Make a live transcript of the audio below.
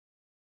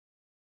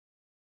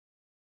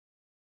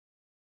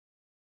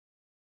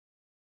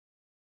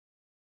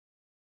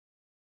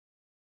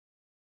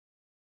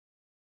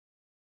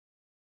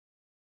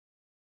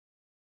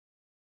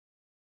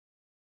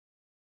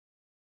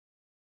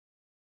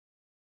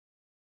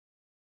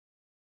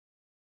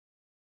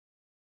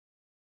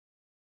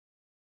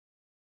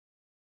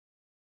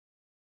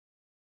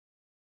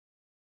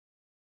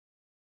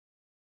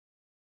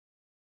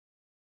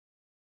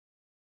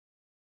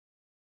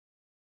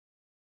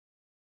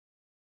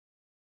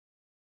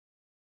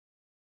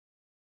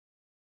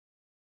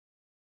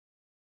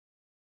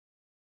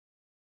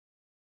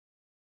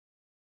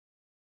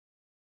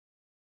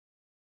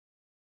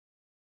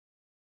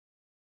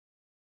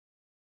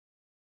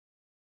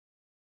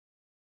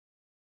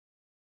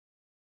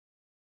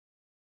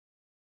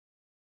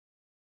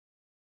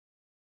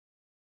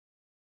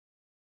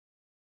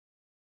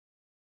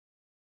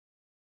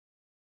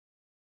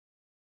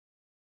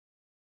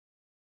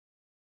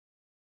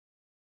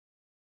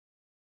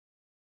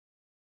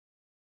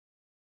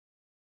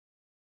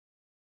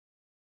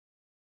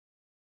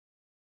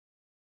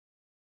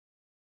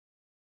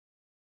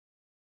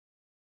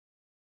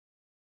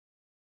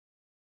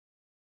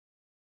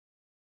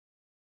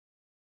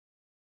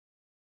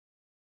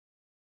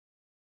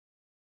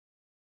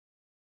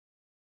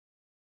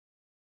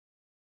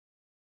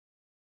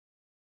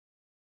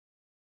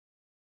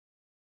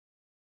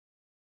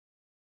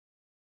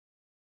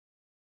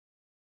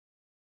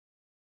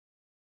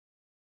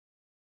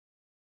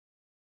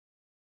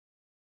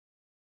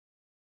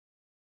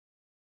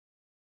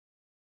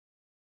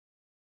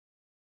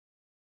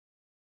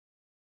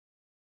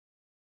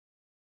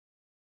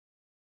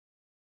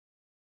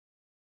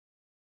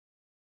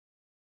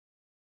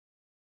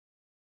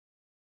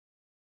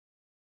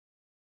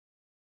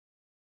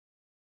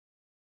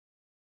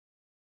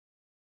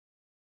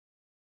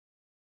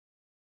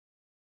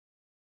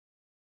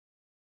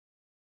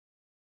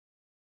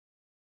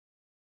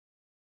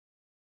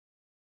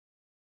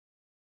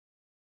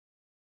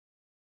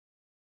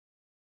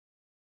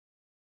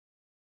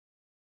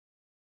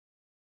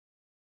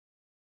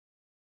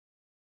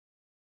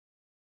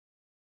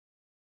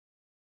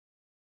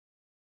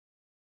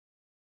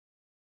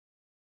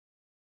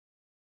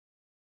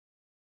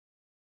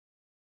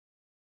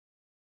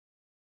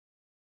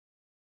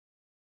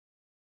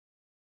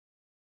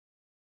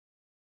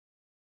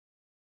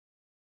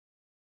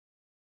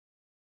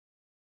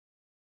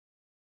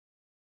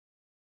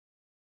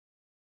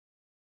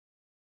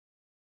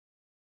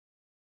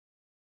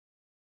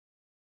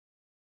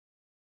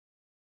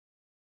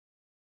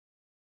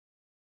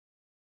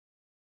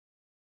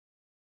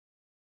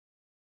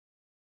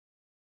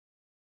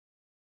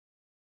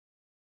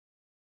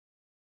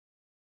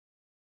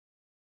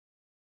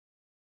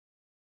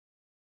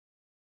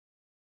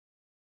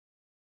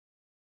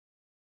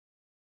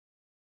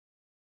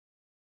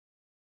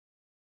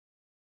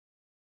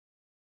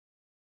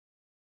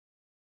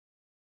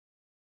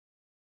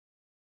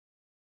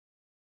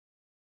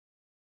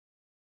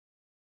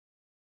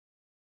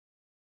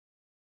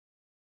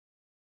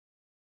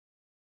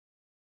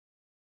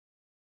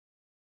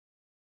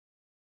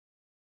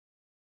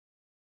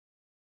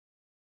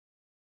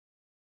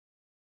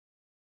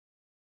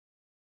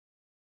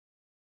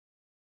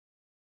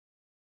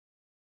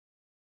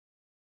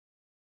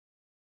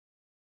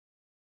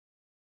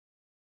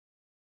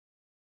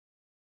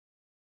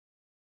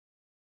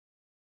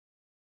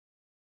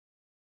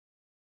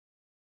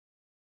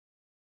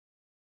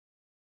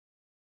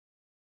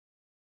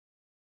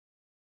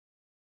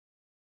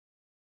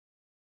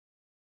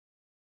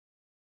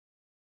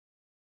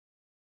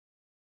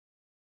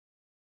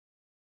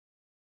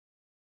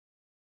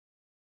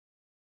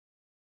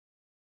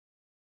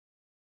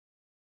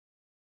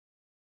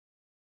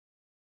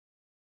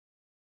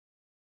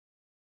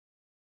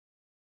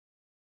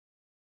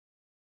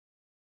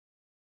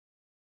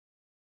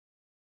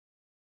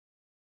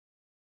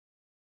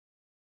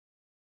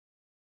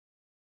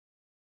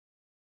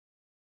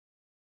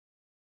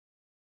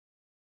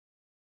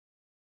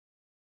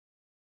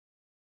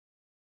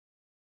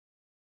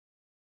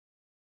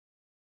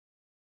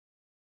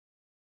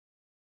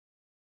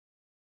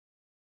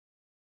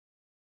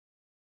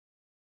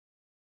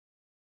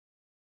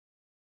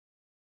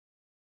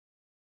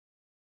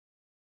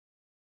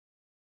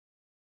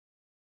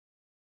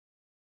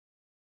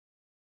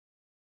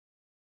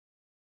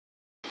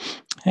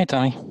Hey,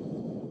 Tommy.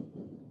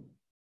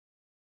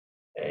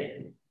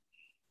 Hey,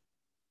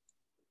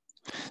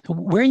 So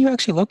where are you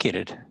actually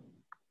located?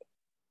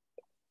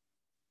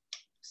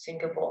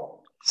 Singapore.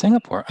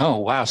 Singapore. Oh,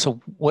 wow. So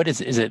what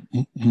is it? Is it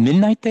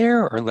midnight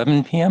there or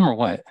 11 p.m. or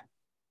what?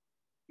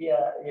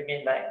 Yeah, you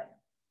mean like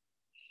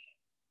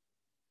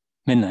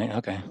Midnight.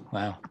 Okay.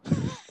 Wow.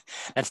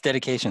 That's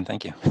dedication.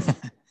 Thank you.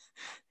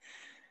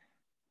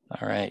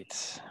 All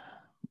right.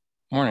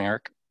 Morning,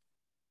 Eric.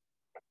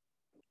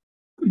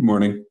 Good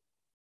morning.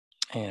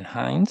 And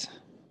Heinz.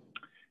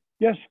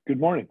 Yes, good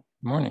morning.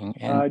 Morning.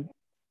 And Uh,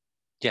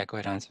 yeah, go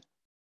ahead, Heinz.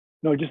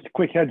 no, just a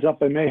quick heads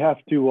up. I may have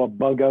to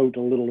bug out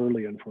a little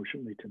early,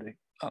 unfortunately, today.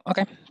 Oh,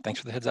 okay. Thanks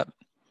for the heads up.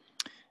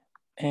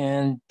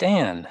 And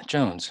Dan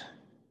Jones.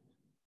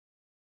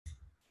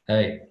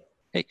 Hey,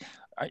 Hey,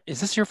 is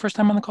this your first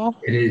time on the call?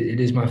 it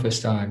is my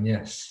first time,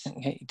 yes.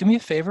 Okay, do me a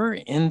favor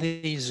in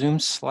the Zoom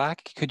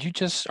Slack. Could you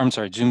just, I'm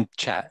sorry, Zoom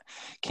chat.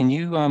 Can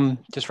you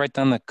just write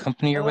down the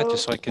company you're with,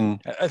 just so I can,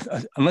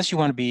 unless you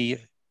want to be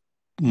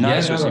not Yeah, no,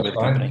 associated that's with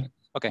the company. fine.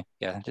 Okay,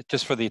 yeah,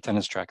 just for the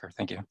attendance tracker.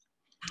 Thank you.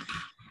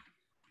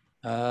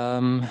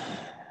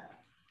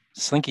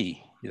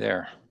 Slinky, you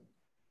there?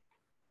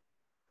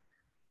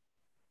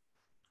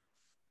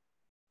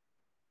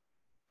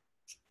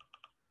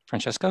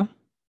 Francesco?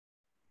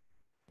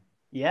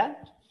 Yeah.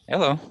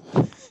 Hello.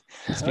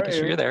 Just How making are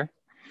sure you? you're there.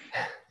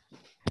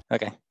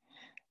 Okay.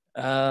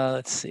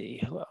 Let's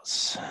see, who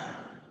else?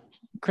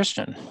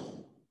 Christian.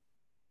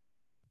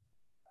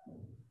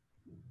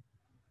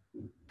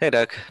 Hey,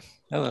 Doug.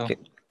 Hello.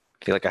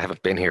 Feel like I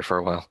haven't been here for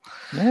a while.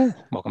 Yeah,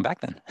 welcome back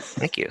then.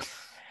 Thank you.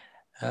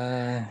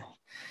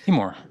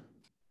 Timor.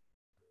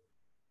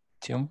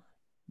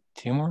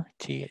 Timor?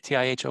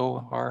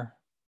 T-I-H-O-R?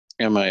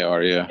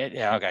 MIR, yeah.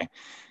 Yeah, okay.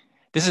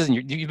 This isn't,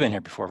 you've been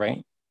here before,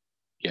 right?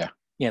 Yeah.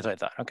 Yeah,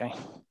 that's what I thought. Okay.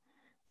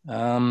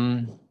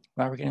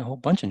 Wow, we're getting a whole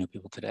bunch of new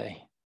people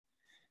today.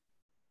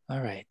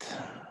 All right.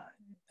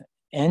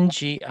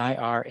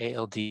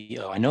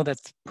 Ngiraldo. I know that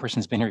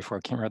person's been here before.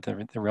 I can't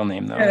remember the real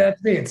name though. Yeah,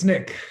 that's me. It's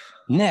Nick.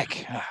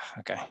 Nick.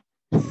 Okay.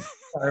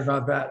 Sorry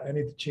about that. I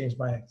need to change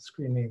my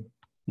screen name.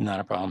 Not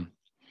a problem.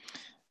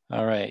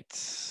 All right.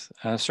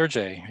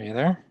 Sergey, are you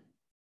there?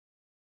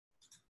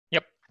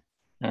 Yep.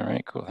 All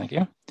right, cool. Thank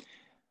you.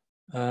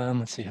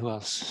 Let's see who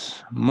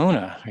else.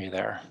 Mona, are you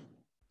there?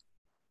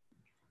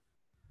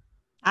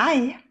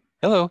 Hi.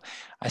 Hello.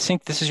 I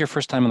think this is your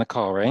first time on the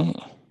call, right?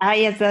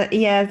 Yes,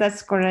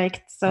 that's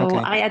correct. So Okay.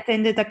 I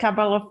attended a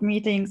couple of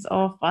meetings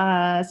of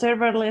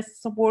serverless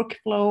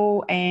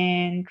workflow,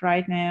 and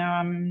right now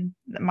I'm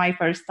my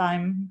first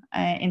time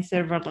in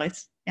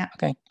serverless. Yeah.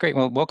 Okay, great.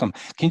 Well, welcome.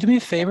 Can you do me a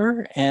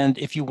favor? And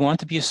if you want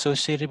to be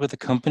associated with the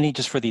company,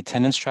 just for the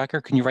attendance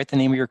tracker, can you write the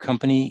name of your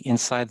company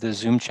inside the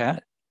Zoom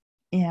chat?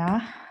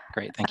 Yeah.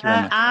 Great. Thank you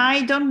very much.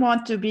 I don't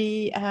want to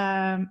be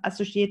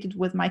associated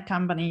with my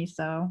company,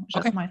 so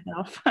just Okay.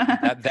 myself.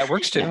 That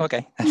works too. Yeah.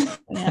 Okay.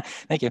 Yeah.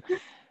 Thank you.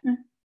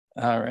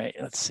 All right.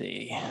 Let's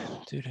see.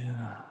 I feel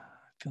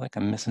like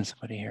I'm missing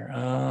somebody here.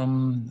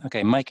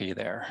 Okay, Mike, are you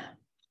there?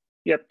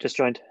 Yep, just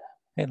joined.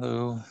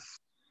 Hello.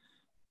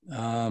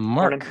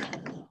 Mark.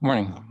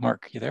 Morning.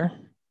 Mark, you there?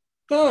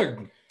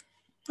 Doug.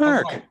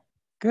 Mark.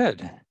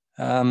 Good.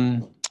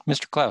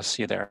 Mr. Klaus,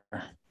 you there?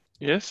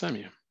 Yes, I'm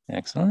here.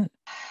 Excellent.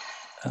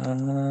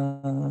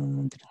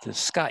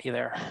 Scott, you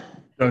there?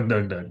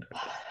 Doug.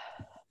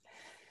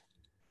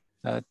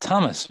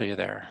 Thomas, are you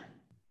there?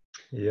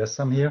 Yes,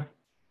 I'm here.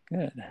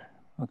 Good.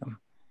 Welcome.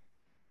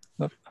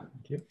 Look,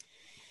 Thank you.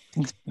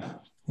 things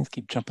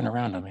keep jumping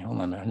around on me. Hold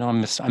on a minute. I know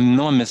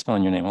I'm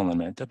misspelling your name. Hold on a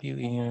minute.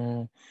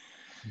 W-E-R.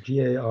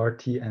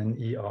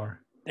 Gartner.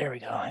 There we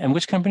go. And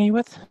which company are you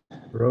with?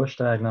 Roche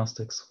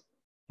Diagnostics.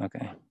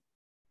 Okay.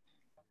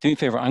 Do me a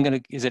favor.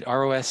 Is it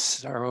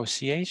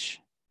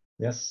R-O-S-R-O-C-H?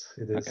 Yes,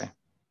 it is. Okay.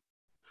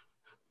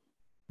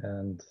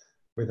 And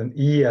with an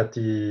E at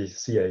the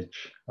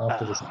CH,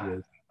 after the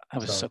CH. I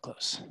was so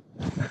close.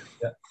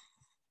 Yeah.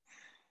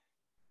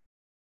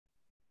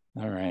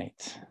 All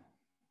right.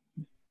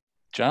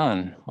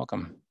 John,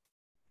 welcome.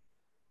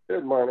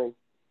 Good morning.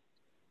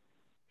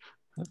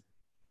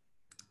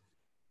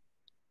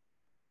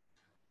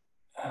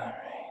 All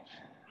right.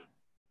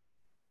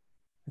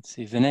 Let's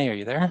see. Vinay, are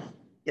you there?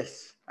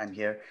 Yes, I'm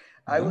here.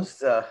 I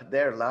was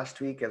there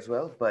last week as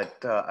well,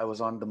 but I was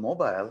on the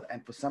mobile,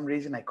 and for some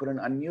reason I couldn't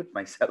unmute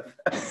myself.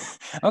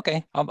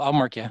 Okay, I'll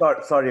mark you.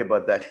 Sorry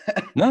about that.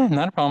 No,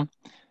 not a problem.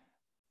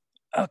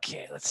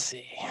 Okay, let's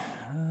see.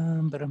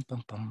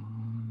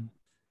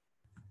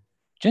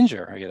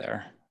 Ginger, are you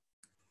there?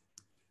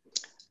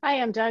 Hi,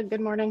 I'm Doug.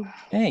 Good morning.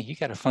 Hey, you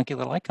got a funky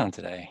little icon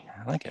today.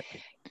 I like it.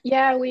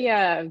 Yeah, we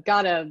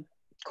got a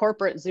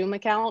corporate Zoom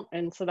account,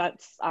 and so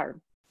that's our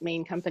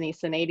main company,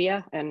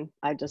 Synadia, and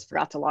I just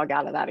forgot to log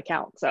out of that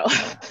account. So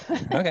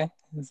okay,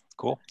 that's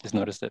cool. Just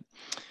noticed it.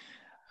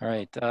 All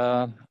right,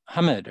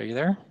 Hamid, are you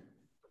there?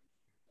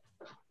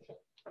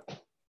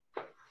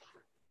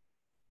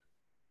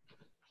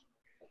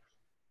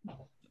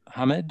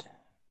 Hamid?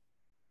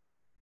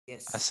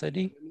 Yes.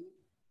 Asadi?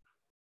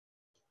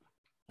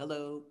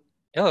 Hello.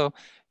 Hello.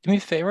 Do me a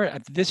favor.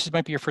 This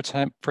might be your first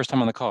time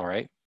on the call,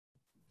 right?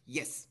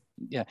 Yes.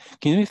 Yeah.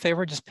 Can you do me a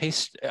favor? Just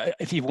paste,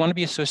 if you want to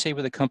be associated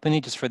with a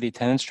company, just for the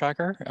attendance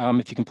tracker,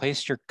 if you can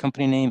paste your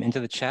company name into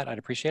the chat, I'd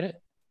appreciate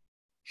it.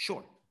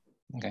 Sure.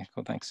 Okay,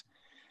 cool. Thanks.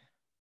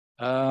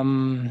 All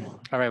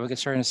right, we'll get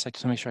started in a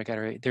second to make sure I got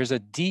it right. There's a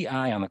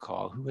DI on the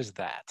call. Who is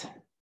that?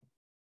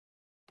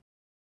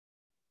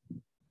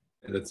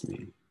 That's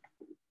me.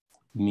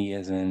 Me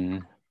as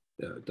in?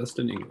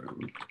 Dustin Ingram.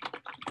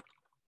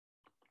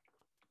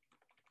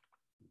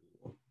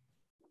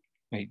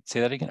 Wait, say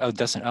that again? Oh,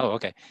 Dustin. Oh,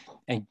 okay.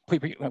 And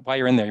while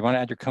you're in there, you want to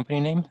add your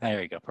company name?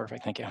 There you go.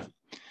 Perfect. Thank you.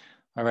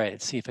 All right,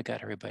 let's see if I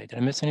got everybody. Did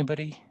I miss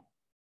anybody?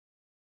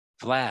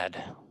 Vlad,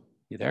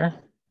 you there?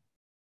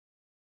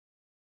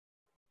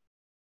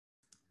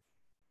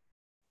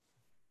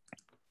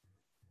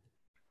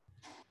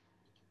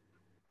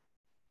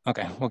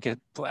 Okay, we'll get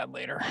Vlad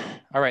later.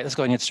 All right, let's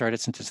go ahead and get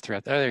started since it's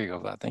throughout. Oh, there you go,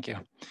 Vlad. Thank you.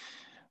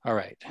 All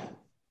right.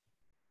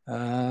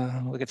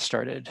 We'll get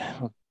started.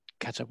 We'll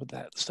catch up with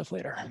that stuff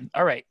later.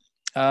 All right.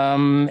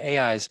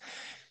 AIs.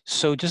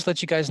 So just to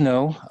let you guys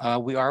know,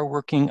 we are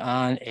working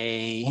on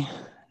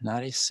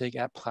not a SIG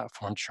app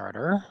platform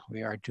charter.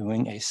 We are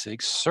doing a SIG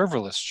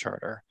serverless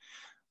charter.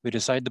 We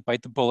decided to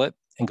bite the bullet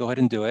and go ahead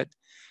and do it.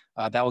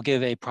 That will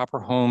give a proper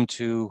home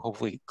to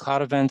hopefully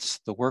cloud events,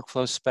 the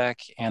workflow spec,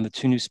 and the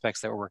 2 new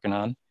specs that we're working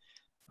on.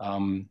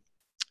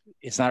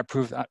 It's not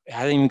approved. I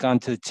haven't even gone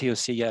to the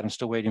TOC yet. I'm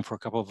still waiting for a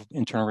couple of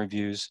internal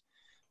reviews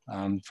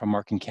from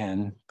Mark and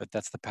Ken, but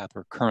that's the path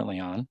we're currently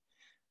on.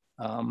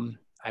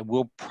 I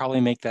will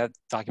probably make that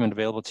document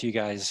available to you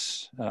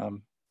guys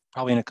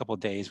probably in a couple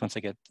of days once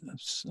I get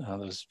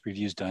those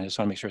reviews done. I just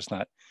want to make sure it's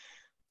not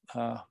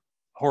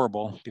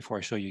horrible before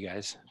I show you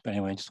guys. But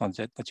anyway, I just wanted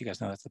to let you guys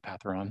know that's the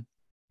path we're on.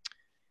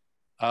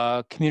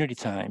 Community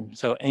time.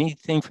 So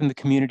anything from the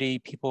community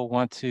people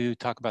want to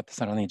talk about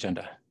that's not on the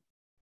agenda?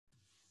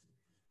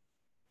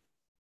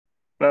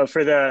 Well,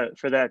 for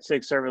that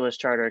SIG serverless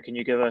charter, can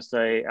you give us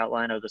the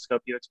outline of the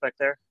scope you expect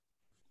there?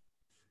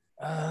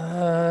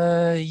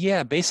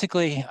 Yeah,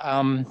 basically,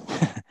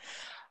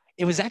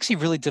 it was actually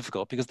really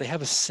difficult because they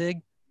have a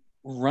SIG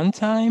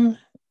runtime,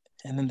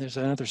 and then there's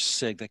another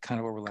SIG that kind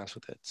of overlaps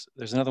with it.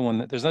 There's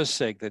another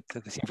SIG that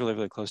seems really,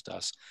 really close to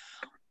us.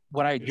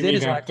 What I did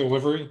is app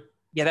delivery?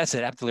 Yeah, that's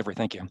it, app delivery,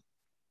 thank you.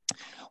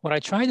 What I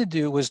tried to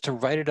do was to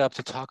write it up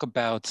to talk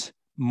about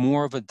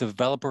more of a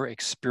developer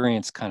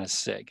experience kind of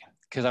SIG,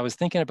 because I was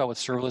thinking about what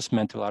serverless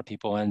meant to a lot of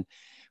people. And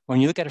when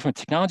you look at it from a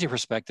technology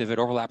perspective, it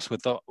overlaps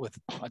with a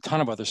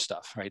ton of other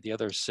stuff, right? The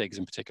other SIGs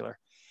in particular.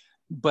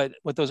 But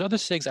what those other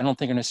SIGs I don't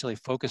think are necessarily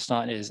focused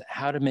on is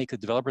how to make the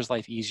developer's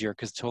life easier,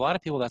 because to a lot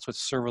of people, that's what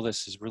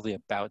serverless is really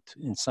about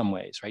in some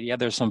ways, right? Yeah,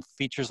 there's some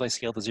features like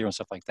scale to zero and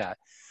stuff like that.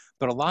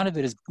 But a lot of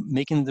it is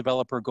making the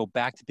developer go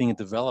back to being a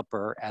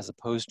developer as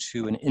opposed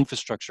to an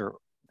infrastructure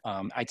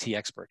IT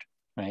expert,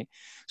 right?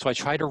 So I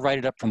try to write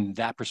it up from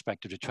that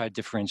perspective to try to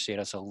differentiate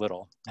us a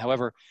little.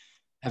 However,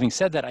 having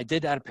said that, I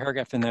did add a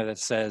paragraph in there that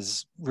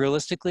says,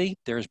 realistically,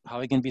 there's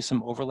probably going to be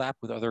some overlap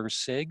with other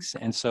SIGs.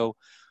 And so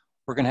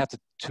we're going to have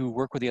to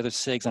work with the other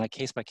SIGs on a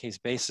case-by-case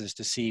basis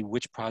to see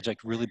which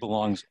project really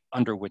belongs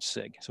under which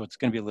SIG. So it's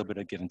going to be a little bit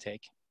of give and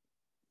take.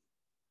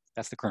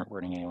 That's the current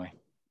wording anyway.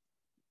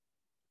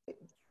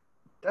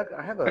 Doug,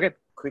 I have a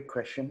quick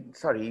question.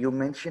 Sorry, you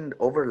mentioned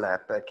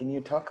overlap. Can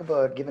you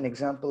give an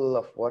example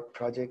of what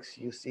projects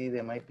you see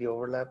there might be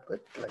overlap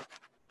with?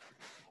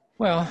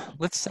 Well,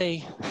 let's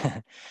say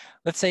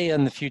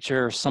in the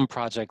future, some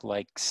project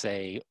like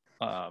say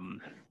Knative.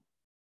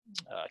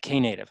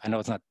 I know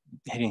it's not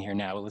hitting here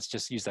now, but let's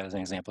just use that as an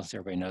example so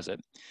everybody knows it.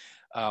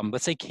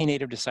 Let's say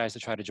Knative decides to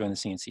try to join the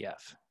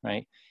CNCF,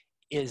 right?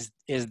 Is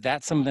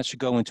that something that should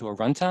go into a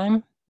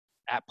runtime,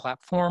 app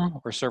platform,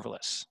 or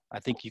serverless?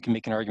 I think you can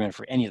make an argument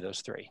for any of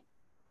those 3.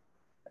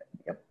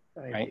 Yep,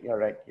 right? You're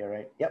right.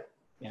 Yep.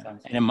 Yeah.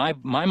 And in my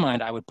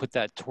mind, I would put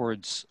that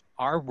towards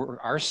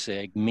our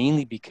SIG,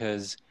 mainly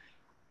because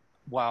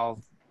while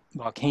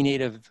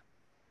Knative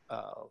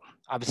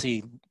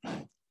obviously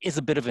is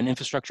a bit of an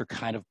infrastructure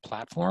kind of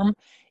platform,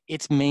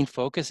 its main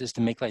focus is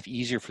to make life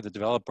easier for the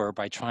developer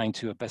by trying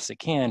to, as best it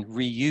can,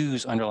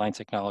 reuse underlying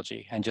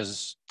technology and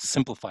just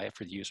simplify it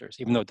for the users.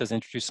 Even though it does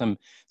introduce some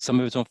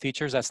of its own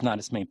features, that's not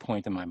its main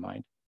point in my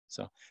mind.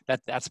 So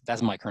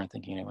that's my current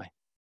thinking anyway.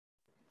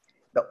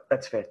 No,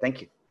 that's fair.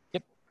 Thank you.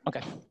 Yep.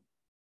 Okay.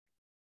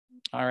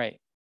 All right.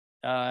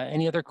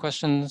 Any other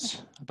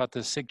questions about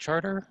the SIG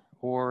charter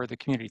or the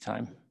community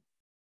time?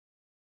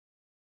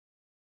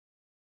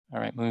 All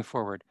right, moving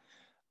forward.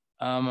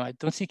 I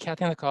don't see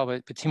Kathy on the call,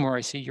 but Timur,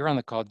 I see you're on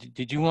the call.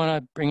 Did you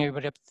want to bring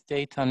everybody up to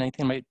date on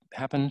anything that might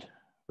happen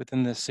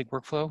within the SIG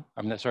workflow?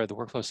 I'm sorry, the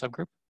workflow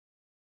subgroup?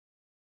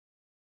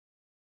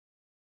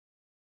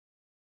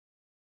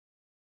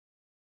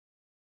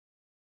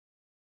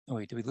 Oh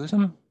wait, did we lose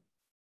him?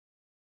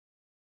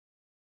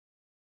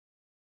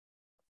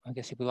 I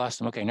guess we lost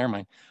him. Okay, never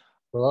mind.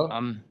 Hello?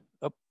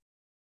 Oh,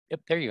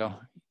 yep, there you go.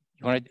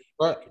 You want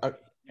to,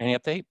 any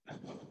update?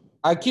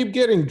 I keep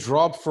getting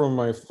dropped from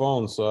my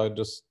phone, so I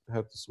just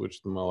had to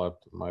switch to my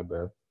laptop. My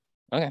bad.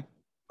 Okay,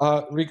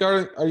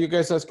 Regarding, are you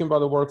guys asking about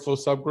the workflow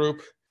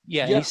subgroup?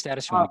 Yeah, any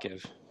status you want to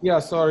give. Yeah,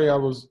 sorry, I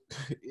was,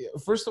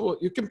 first of all,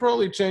 you can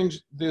probably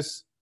change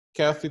this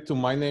Kathy to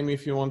my name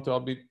if you want to. I'll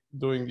be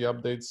doing the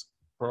updates.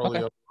 Probably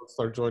Okay. I'll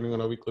start joining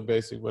on a weekly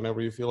basis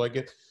whenever you feel like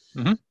it.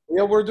 Mm-hmm.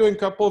 Yeah, we're doing a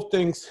couple of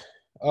things.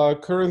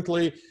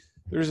 Currently,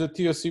 there's a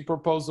TOC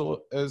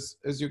proposal, as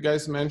you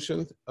guys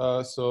mentioned.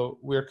 So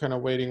we're kind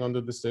of waiting on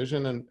the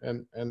decision,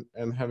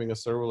 and having a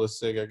serverless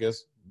SIG, I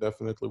guess,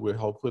 definitely will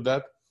help with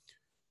that.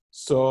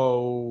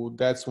 So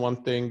that's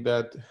one thing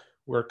that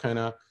we're kind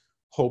of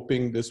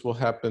hoping this will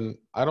happen.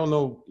 I don't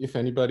know if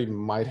anybody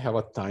might have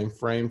a time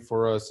frame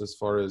for us as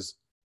far as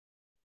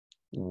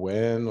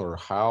when or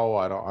how.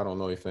 I don't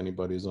know if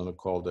anybody's on the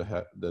call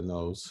that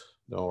knows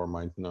or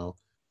might know.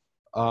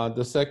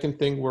 The second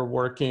thing, we're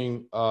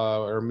working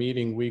or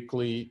meeting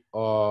weekly,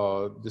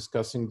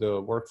 discussing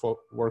the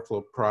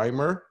workflow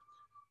primer,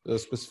 the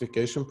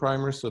specification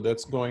primer. So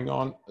that's going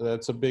on.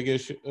 That's a big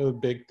issue, a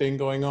big thing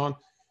going on.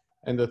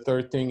 And the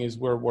third thing is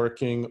we're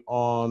working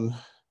on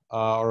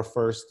our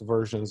first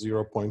version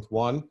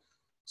 0.1.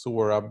 So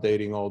we're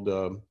updating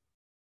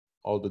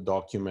all the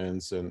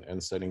documents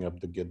and setting up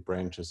the Git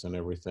branches and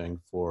everything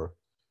for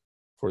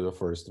the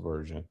first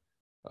version.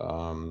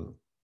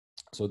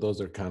 So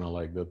those are kind of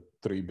like the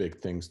three big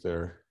things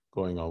there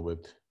going on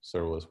with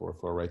serverless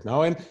workflow right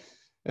now.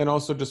 And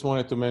also just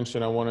wanted to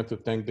mention, I wanted to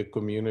thank the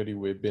community.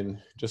 We've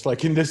been, just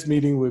like in this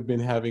meeting, we've been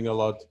having a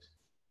lot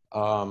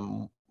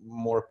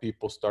more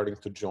people starting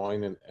to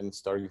join and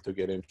starting to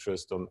get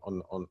interest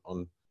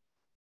on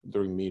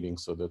during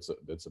meetings. So that's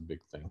a big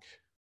thing.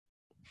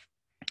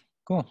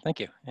 Cool, thank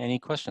you. Any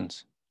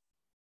questions?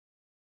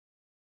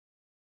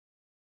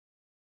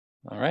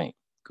 All right,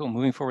 cool.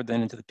 Moving forward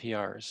then into the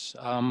PRs.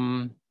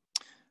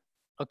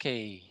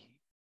 Okay.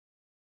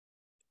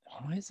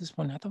 Why is this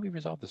one? I thought we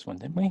resolved this one,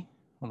 didn't we?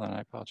 Hold on,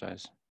 I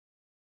apologize.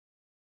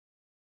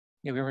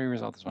 Yeah, we already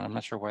resolved this one. I'm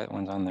not sure why that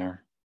one's on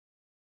there.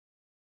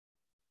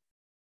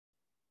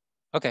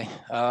 Okay,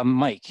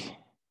 Mike,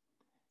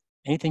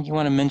 anything you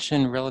want to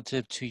mention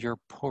relative to your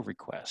pull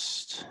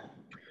request?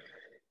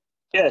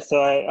 Yeah,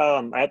 so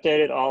I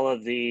updated all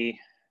of the,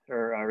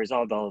 or I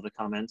resolved all of the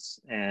comments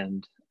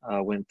and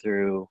went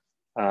through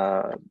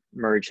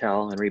merge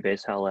hell and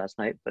rebase hell last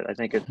night, but I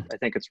think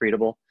it's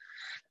readable.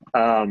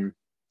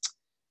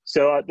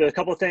 So there are a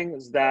couple of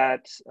things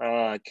that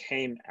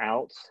came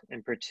out,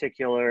 in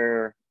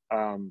particular,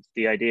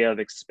 the idea of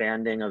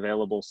expanding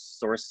available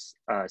source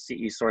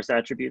CE source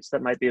attributes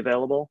that might be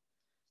available.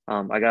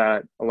 I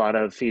got a lot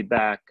of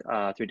feedback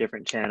through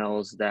different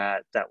channels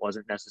that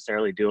wasn't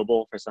necessarily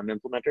doable for some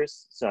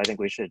implementers. So I think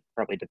we should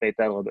probably debate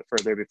that a little bit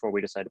further before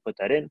we decide to put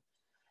that in.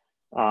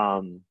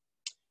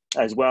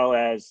 As well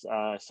as,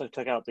 so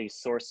took out the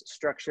source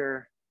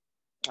structure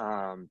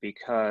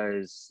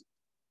because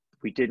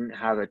we didn't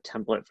have a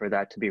template for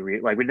that to be, we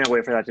didn't have a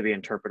way for that to be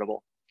interpretable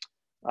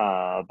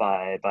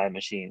by a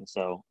machine.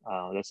 So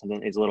that's something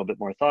that needs a little bit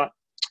more thought.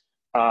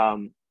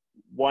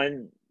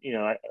 One,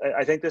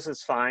 I think this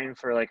is fine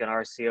for like an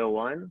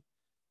RCO1.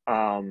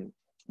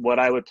 What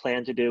I would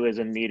plan to do is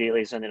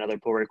immediately send another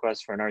pull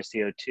request for an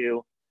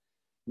RCO2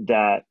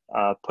 that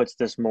puts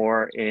this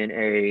more in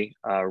a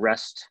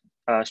REST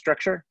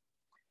structure.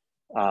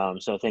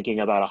 So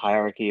thinking about a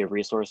hierarchy of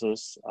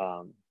resources.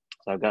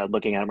 So I've got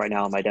looking at them right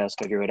now on my desk.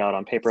 I drew it out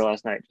on paper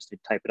last night just to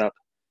type it up.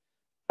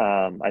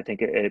 I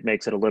think it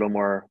makes it a little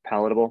more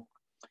palatable.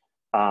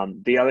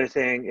 The other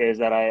thing is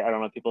that I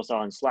don't know if people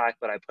saw in Slack,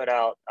 but I put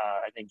out,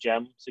 I think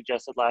Jem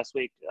suggested last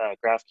week,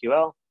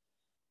 GraphQL.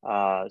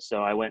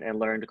 So I went and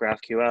learned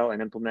GraphQL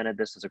and implemented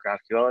this as a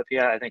GraphQL API.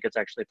 I think it's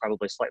actually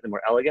probably slightly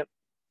more elegant.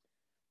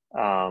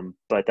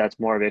 But that's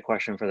more of a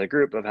question for the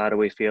group of how do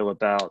we feel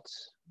about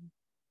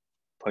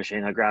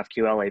pushing a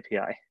GraphQL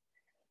API.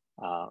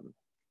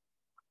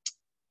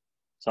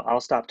 So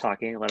I'll stop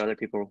talking and let other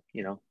people,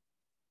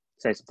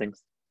 say some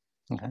things.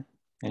 Okay.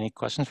 Any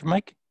questions for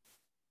Mike?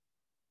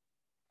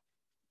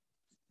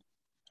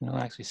 I don't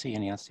actually see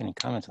any outstanding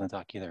comments on the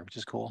doc either, which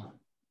is cool.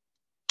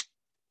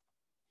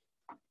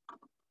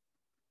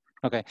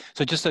 Okay,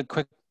 so just a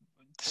quick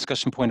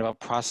discussion point about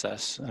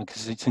process,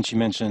 because since you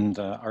mentioned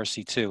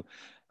RC2,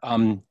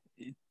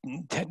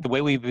 the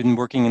way we've been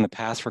working in the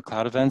past for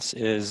cloud events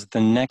is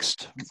the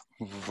next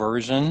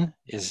version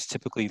is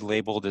typically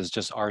labeled as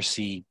just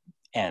RCN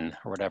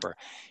or whatever,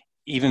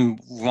 even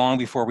long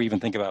before we even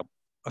think about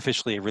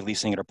officially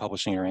releasing it or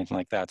publishing it or anything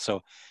like that.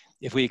 So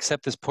if we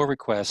accept this pull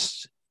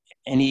request,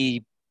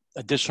 any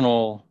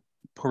additional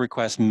pull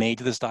requests made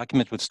to this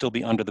document would still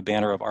be under the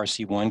banner of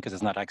RC1 because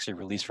it's not actually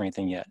released for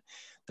anything yet.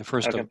 The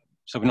first, Okay.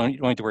 So we don't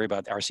need to worry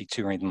about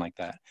RC2 or anything like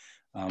that.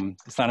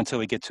 It's not until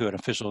we get to an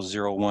official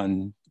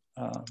 0.1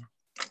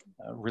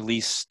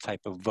 release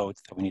type of vote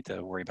that we need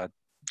to worry about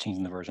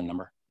changing the version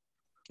number.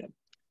 Yep.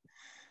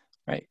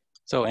 Right.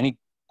 So any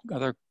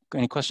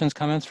questions,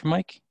 comments from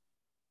Mike?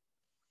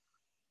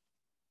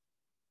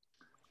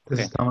 This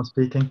is Thomas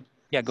speaking.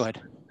 Yeah, go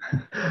ahead.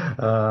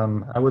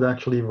 I would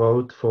actually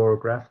vote for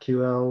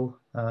GraphQL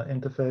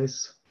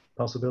interface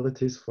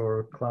possibilities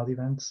for cloud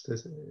events.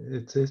 This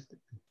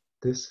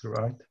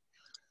right?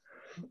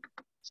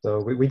 So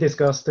we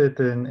discussed it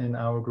in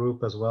our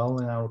group as well,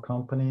 in our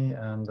company,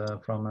 and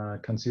from a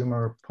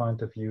consumer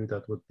point of view,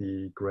 that would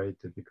be great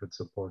if we could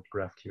support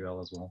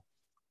GraphQL as well.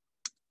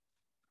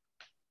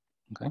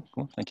 Okay,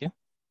 cool, thank you.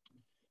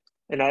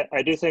 And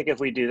I do think if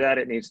we do that,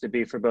 it needs to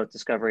be for both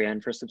discovery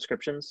and for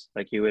subscriptions.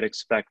 Like you would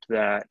expect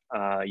that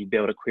you'd be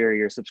able to query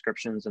your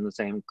subscriptions in the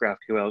same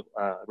GraphQL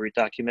root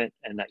document,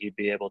 and that you'd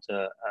be able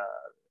to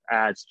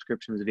add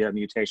subscriptions via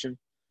mutation.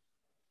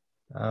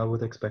 I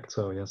would expect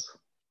so, yes.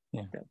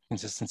 Yeah,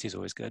 consistency is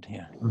always good,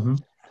 yeah. Mm-hmm.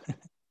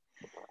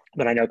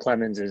 But I know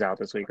Clemens is out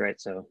this week, right?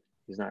 So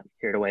he's not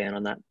here to weigh in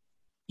on that.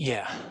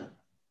 Yeah.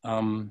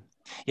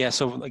 Yeah,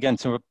 so again,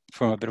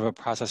 from a bit of a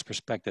process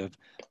perspective,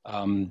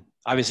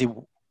 obviously,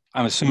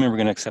 I'm assuming we're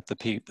going to accept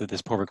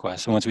this pull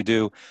request. So once we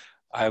do,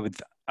 I would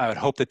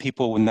hope that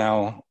people would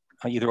now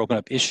either open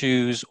up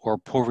issues or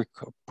pull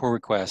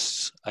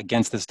requests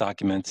against this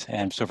document.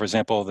 And so, for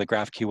example, the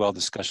GraphQL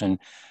discussion,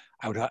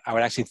 I would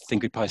actually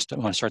think we'd probably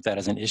want to start that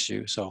as an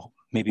issue. So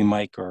maybe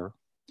Mike or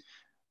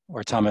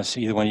Thomas,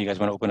 either one of you guys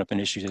want to open up an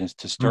issue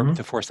to start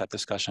to force that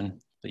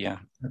discussion. But yeah.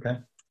 Okay.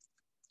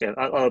 Yeah,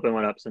 I'll open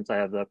one up since I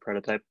have the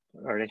prototype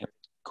already. Yep.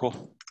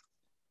 Cool.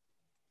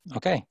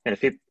 Okay. And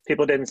if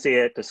people didn't see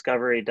it,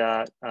 discovery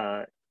dot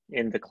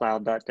in the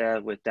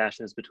cloud.dev with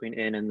dashes between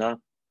in and the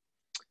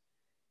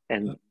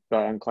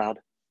on cloud.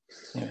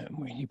 Yeah,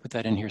 you put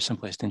that in here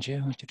someplace, didn't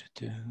you?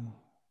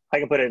 I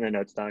can put it in the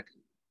notes doc.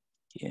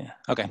 Yeah.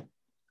 Okay.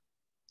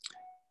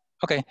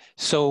 Okay.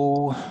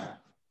 So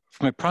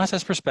from a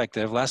process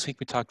perspective, last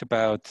week we talked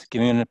about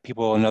giving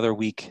people another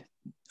week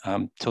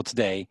till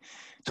today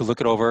to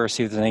look it over,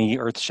 see if there's any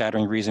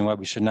earth-shattering reason why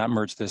we should not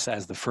merge this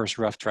as the first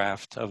rough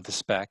draft of the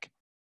spec.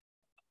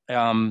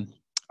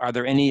 Are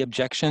there any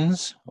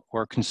objections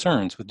or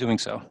concerns with doing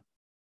so?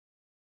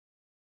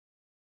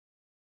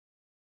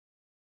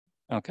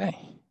 Okay,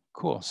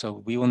 cool.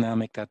 So we will now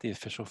make that the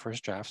official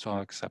first draft, so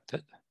I'll accept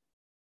it.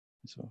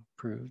 So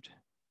approved.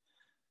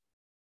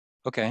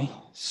 Okay,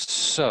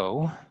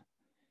 so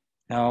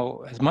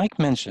now as Mike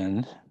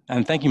mentioned,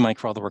 and thank you, Mike,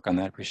 for all the work on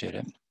that, appreciate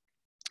it.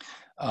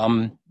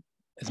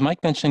 As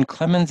Mike mentioned,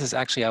 Clemens is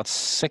actually out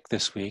sick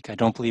this week. I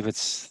don't believe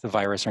it's the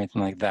virus or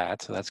anything like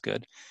that, so that's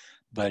good.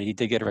 But he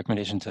did get a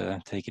recommendation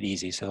to take it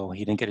easy, so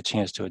he didn't get a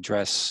chance to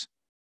address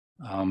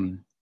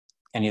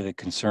any of the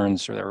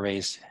concerns that were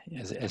raised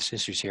as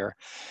issues here.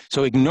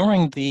 So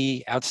ignoring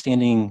the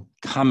outstanding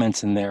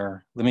comments in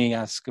there, let me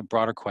ask a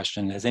broader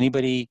question. Has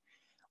anybody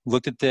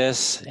looked at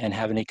this and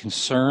have any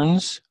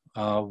concerns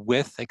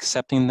with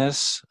accepting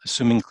this,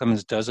 assuming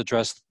Clemens does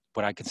address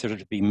what I consider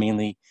to be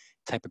mainly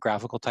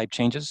typographical type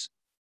changes?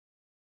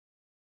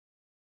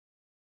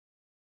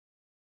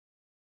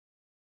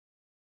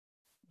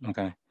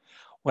 Okay.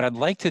 What I'd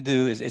like to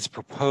do is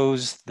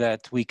propose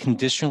that we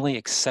conditionally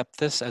accept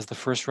this as the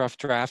first rough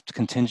draft,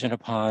 contingent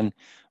upon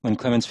when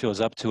Clemens feels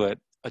up to it,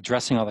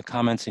 addressing all the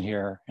comments in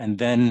here and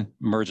then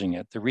merging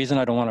it. The reason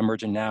I don't want to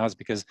merge it now is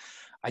because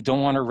I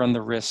don't want to run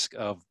the risk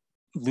of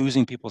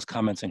losing people's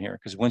comments in here,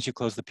 because once you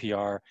close the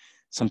PR,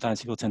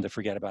 sometimes people tend to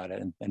forget about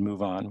it and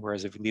move on.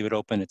 Whereas if you leave it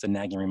open, it's a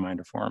nagging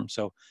reminder for them.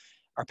 So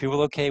are people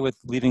okay with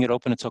leaving it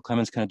open until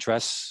Clemens can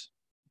address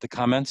the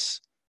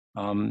comments?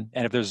 And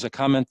if there's a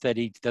comment that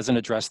he doesn't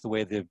address the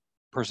way the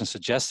person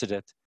suggested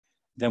it,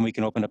 then we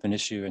can open up an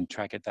issue and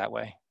track it that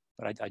way.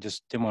 But I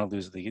just didn't want to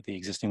lose the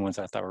existing ones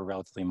that I thought were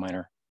relatively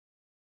minor.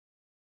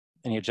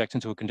 Any objection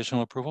to a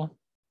conditional approval?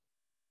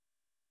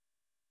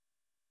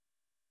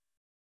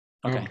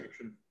 Okay,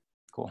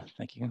 cool.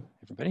 Thank you,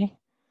 everybody.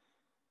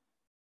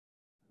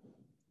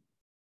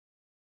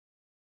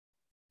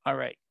 All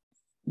right,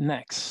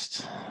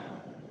 next.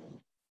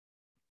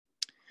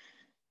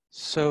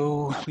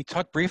 So we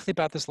talked briefly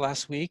about this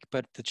last week,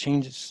 but the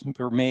changes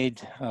were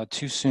made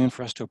too soon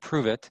for us to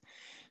approve it.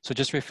 So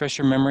just to refresh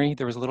your memory,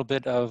 there was a little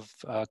bit of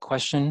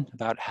question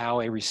about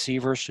how a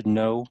receiver should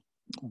know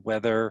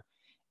whether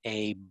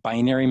a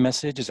binary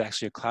message is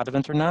actually a cloud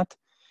event or not.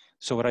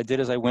 So what I did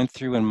is I went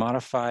through and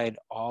modified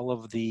all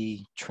of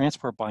the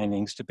transport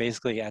bindings to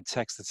basically add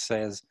text that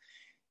says,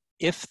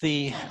 if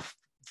the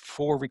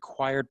 4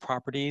 required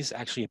properties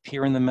actually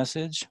appear in the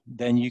message,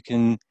 then you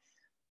can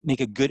make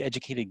a good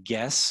educated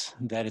guess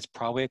that it's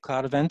probably a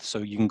cloud event. So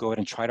you can go ahead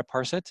and try to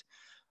parse it.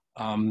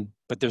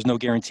 But there's no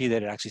guarantee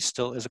that it actually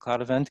still is a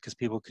cloud event, because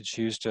people could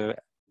choose to,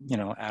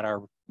 add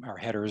our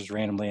headers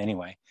randomly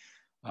anyway.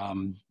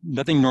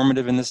 Nothing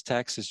normative in this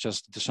text. It's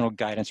just additional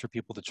guidance for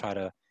people to try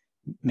to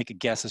make a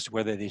guess as to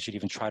whether they should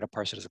even try to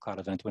parse it as a cloud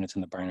event when it's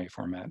in the binary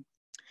format.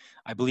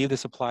 I believe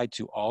this applied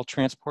to all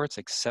transports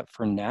except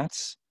for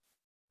NATs.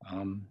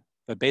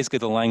 But basically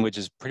the language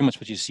is pretty much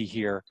what you see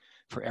here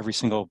for every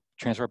single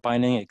transport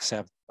binding,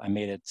 except I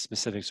made it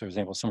specific. So for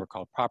example, some are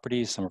called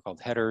properties, some are called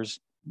headers,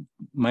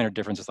 minor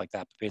differences like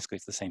that, but basically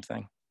it's the same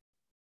thing.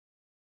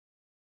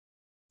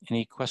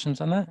 Any questions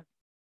on that?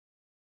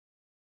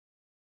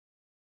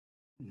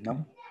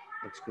 No,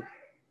 that's good.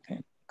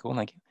 Okay, cool,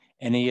 thank you.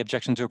 Any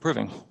objection to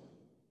approving?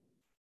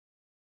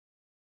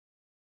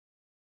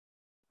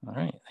 All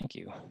right, thank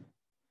you.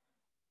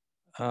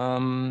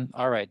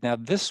 All right, now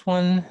this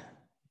one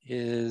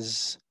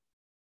is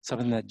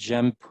something that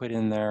Jem put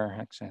in there.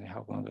 Actually,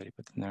 how long did he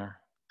put in there?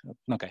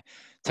 Okay,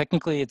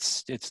 technically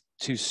it's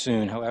too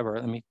soon. However,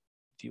 let me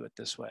view it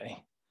this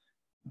way.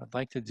 What I'd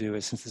like to do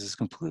is, since this is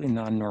completely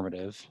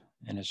non-normative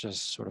and it's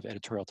just sort of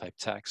editorial type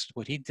text,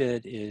 what he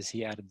did is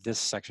he added this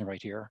section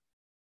right here.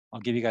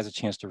 I'll give you guys a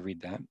chance to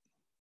read that.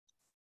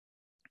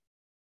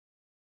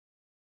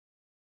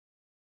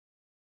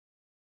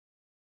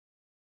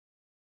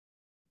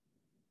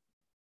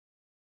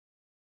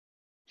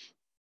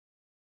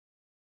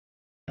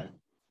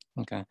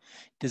 Okay.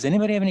 Does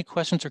anybody have any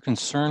questions or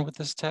concern with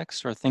this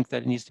text or think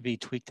that it needs to be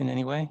tweaked in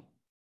any way?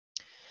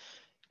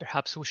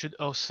 Perhaps we should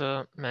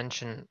also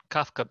mention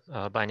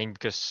Kafka binding,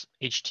 because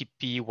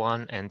HTTP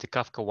one and the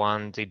Kafka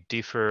one, they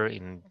differ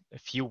in a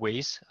few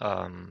ways.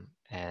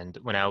 And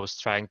when I was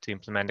trying to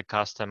implement a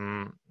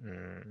custom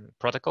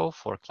protocol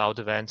for cloud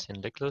events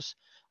in Liklus,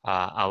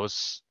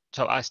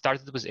 so I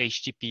started with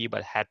HTTP,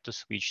 but had to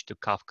switch to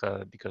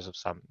Kafka because of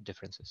some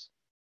differences.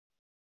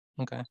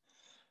 Okay.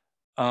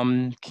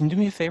 Can you do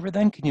me a favor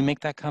then? Can you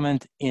make that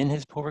comment in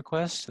his pull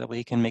request? That way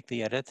he can make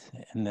the edit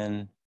and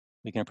then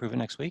we can approve it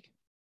next week?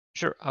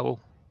 Sure, I will.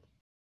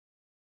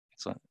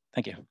 Excellent.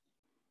 Thank you.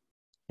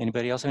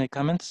 Anybody else have any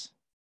comments?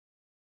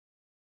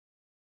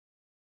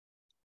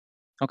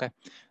 Okay.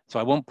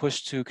 So I won't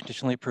push to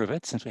conditionally approve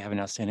it since we have an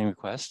outstanding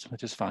request,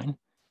 which is fine.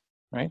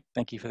 All right.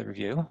 Thank you for the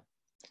review.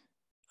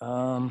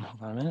 Hold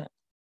on a minute.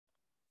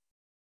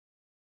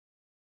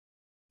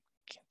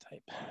 Can't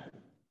type.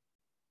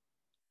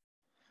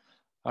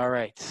 All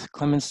right,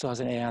 Clemens still has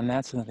an A on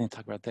that, so nothing to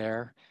talk about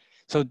there.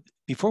 So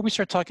before we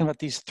start talking about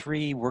these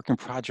three work in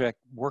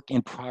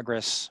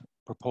progress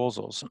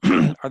proposals,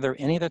 are there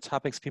any other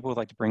topics people would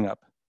like to bring up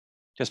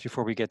just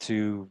before we get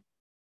to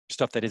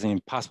stuff that isn't even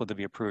possible to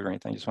be approved or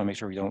anything? Just want to make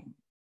sure we don't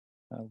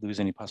lose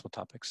any possible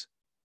topics.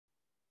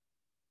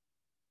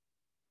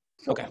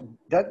 So, okay.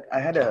 Doug, I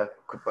had a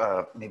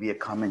maybe a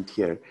comment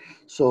here.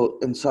 So,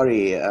 and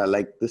sorry,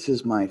 like this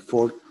is my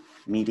fourth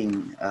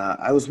meeting.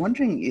 I was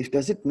wondering if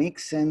does it make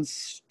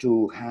sense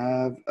to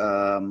have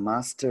a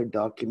master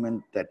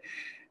document that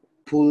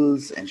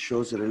pulls and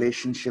shows the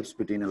relationships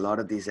between a lot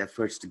of these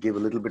efforts to give a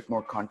little bit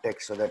more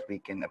context so that we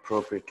can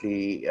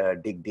appropriately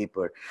dig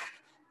deeper.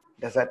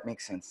 Does that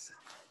make sense?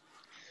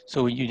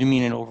 So you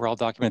mean an overall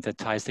document that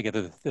ties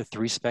together the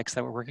three specs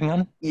that we're working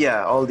on?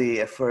 Yeah, all the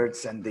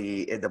efforts and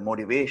the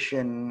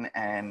motivation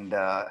and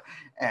a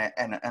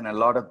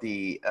lot of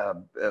the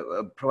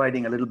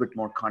providing a little bit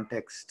more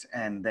context,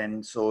 and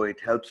then so it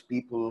helps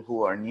people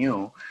who are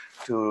new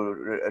to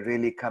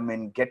really come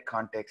in, get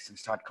context, and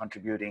start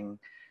contributing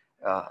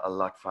a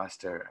lot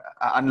faster.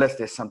 Unless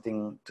there's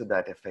something to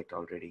that effect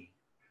already.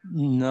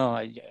 No,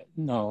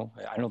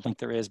 I don't think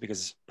there is,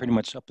 because pretty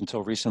much up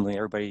until recently,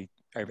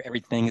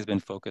 everything has been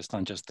focused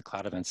on just the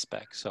cloud event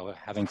spec. So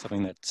having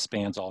something that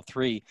spans all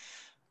three,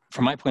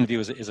 from my point of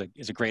view,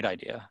 is a great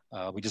idea.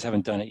 We just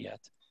haven't done it yet.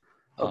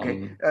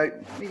 Okay,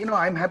 you know,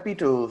 I'm happy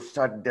to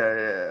start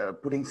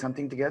putting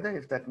something together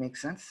if that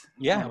makes sense.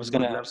 Yeah, I was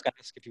gonna ask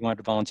if you wanted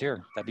to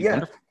volunteer. That'd be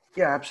wonderful.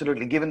 Yeah,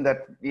 absolutely. Given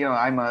that, you know,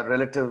 I'm a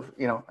relative,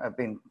 you know, I've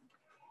been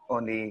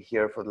only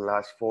here for the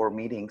last 4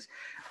 meetings.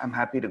 I'm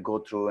happy to go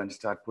through and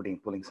start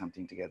pulling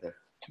something together.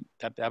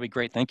 That'd be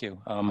great. Thank you.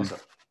 Awesome.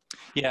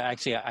 Yeah,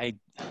 actually, I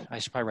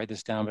should probably write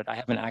this down, but I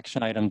have an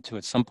action item to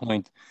at some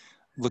point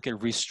look at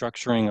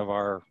restructuring of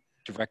our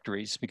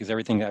directories, because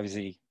everything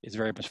obviously is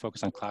very much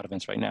focused on cloud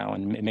events right now,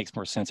 and it makes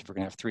more sense if we're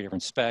going to have 3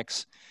 different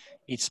specs.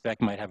 Each spec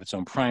might have its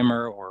own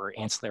primer or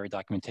ancillary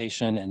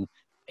documentation, and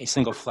a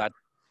single flat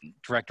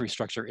directory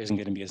structure isn't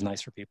going to be as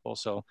nice for people.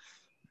 So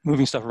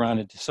moving stuff around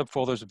into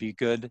subfolders would be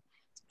good,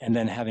 and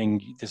then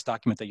having this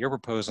document that you're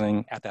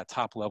proposing at that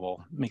top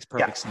level makes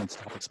perfect sense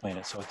to help explain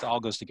it. So it all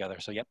goes together.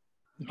 So yep,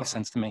 it makes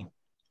sense to me.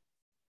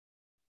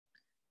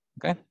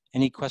 Okay,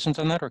 any questions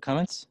on that or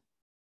comments?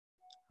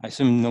 I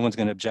assume no one's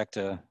going to object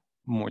to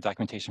more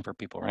documentation for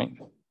people, right?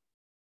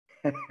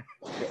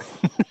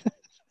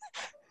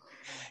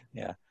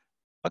 Yeah.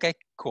 Okay,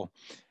 cool.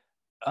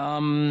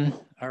 All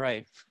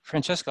right,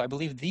 Francesco, I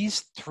believe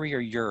these 3 are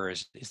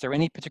yours. Is there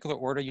any particular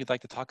order you'd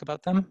like to talk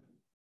about them?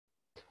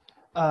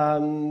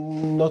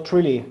 Not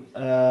really.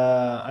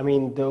 I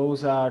mean,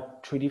 those are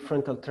 3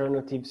 different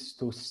alternatives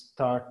to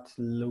start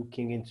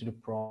looking into the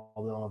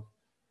problem of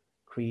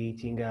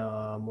creating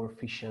a more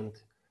efficient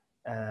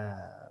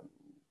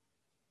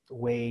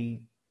way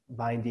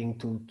binding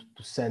to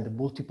send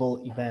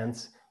multiple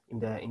events in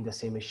the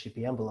same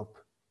HTTP envelope.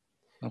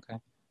 Okay.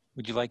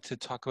 Would you like to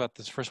talk about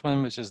this first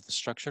one, which is the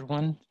structured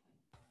one?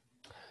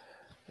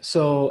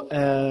 So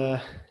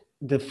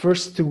the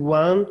first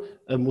one,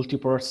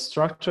 multi-part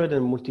structured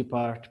and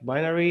multi-part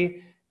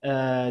binary,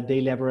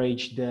 they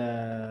leverage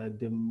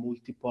the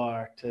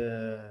multi-part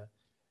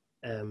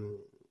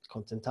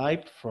content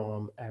type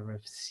from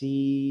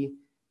RFC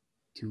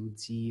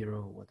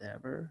 2.0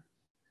 whatever.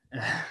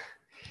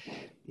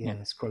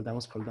 Yeah, scroll down.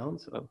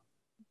 So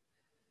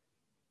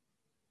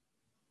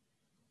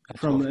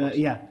from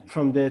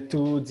from the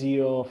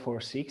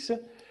 2046.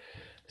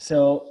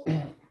 So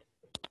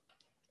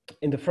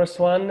In the first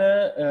one,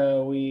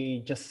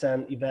 we just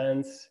send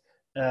events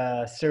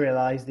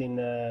serialized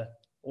in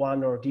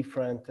one or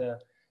different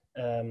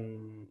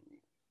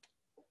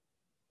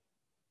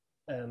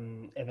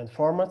event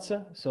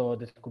formats. So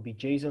that could be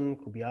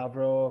JSON, could be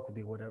Avro, could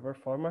be whatever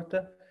format.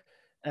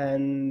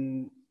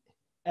 And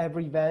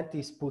every event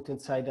is put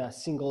inside a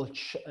single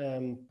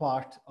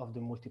part of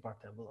the multi-part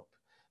envelope.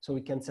 So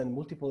we can send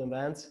multiple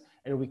events,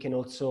 and we can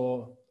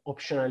also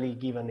optionally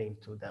give a name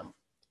to them.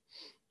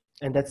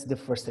 And that's the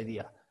first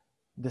idea.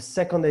 The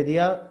second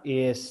idea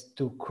is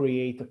to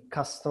create a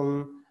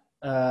custom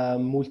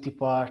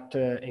multi-part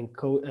a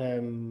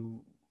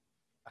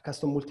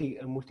custom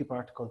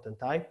multi-part content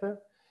type,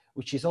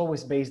 which is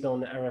always based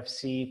on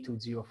RFC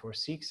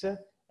 2046.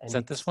 Is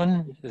that this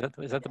one?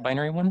 Is that the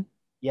binary one?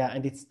 Yeah,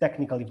 and it's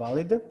technically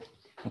valid.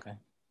 Okay.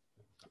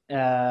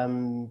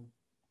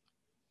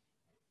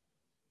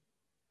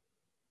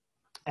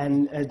 And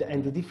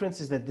the difference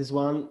is that this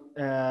one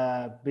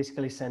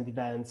basically send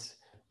events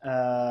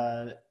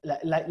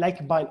like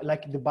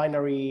the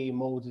binary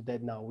mode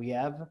that now we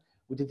have,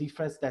 with the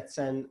difference that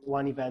send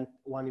one event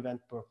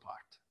per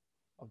part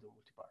of the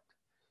multi-part.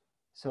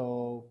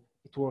 So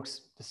it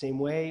works the same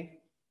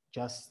way,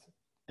 just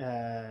it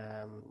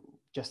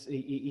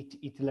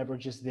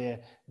leverages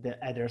the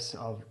headers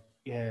of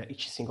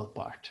each single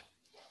part.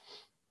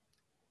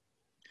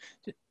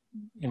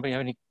 Anybody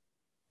have any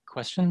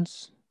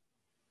questions?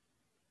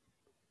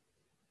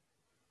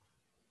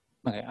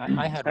 Okay,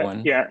 I had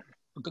one. Yeah.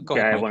 Go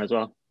ahead, I have Mike. one as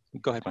well.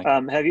 Go ahead, Mike.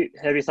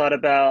 Have you thought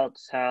about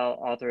how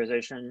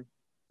authorization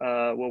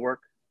will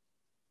work?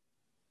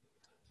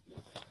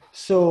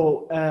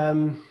 So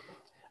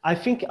I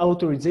think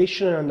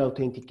authorization and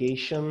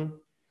authentication,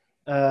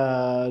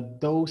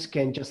 those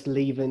can just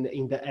live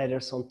in the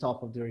headers on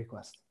top of the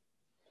request.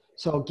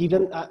 So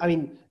given, I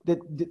mean,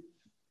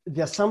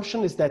 the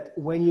assumption is that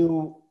when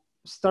you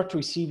start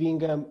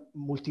receiving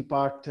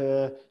multi-part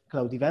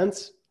cloud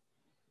events,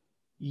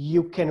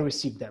 you can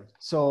receive them.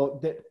 So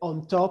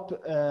on top,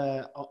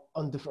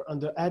 on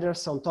the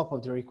headers on top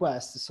of the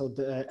request, so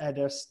the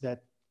headers the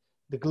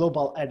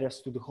global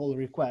headers to the whole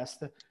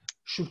request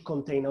should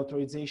contain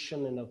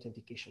authorization and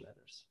authentication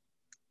headers.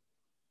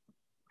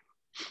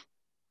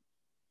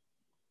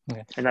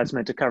 Okay. And that's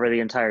meant to cover the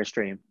entire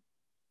stream.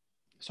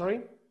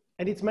 Sorry?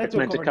 And it's meant to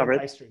cover the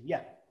entire stream.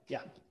 Yeah,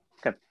 yeah.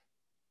 Okay.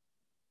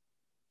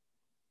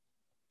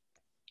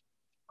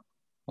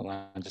 Hold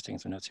on, I'm just taking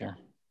some notes here.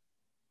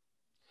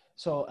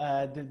 So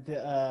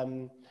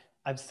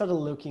I've started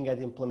looking at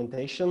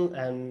implementation,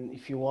 and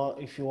if you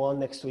want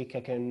next week,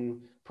 I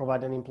can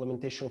provide an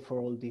implementation for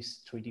all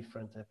these three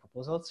different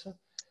proposals.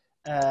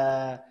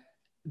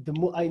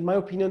 In my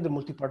opinion, the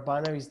multi-part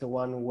binary is the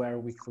one where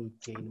we could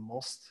gain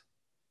most.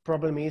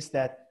 Problem is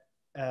that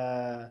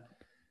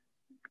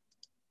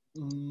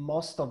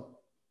most of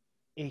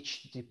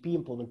HTTP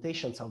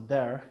implementations out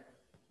there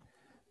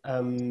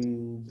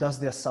does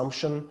the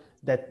assumption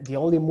that the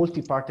only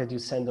multi-part that you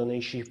send on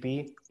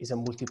HTTP is a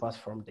multi-part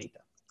form data.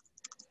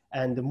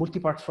 And the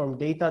multi-part form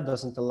data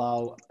doesn't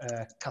allow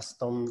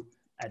custom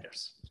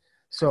headers.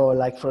 So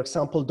like, for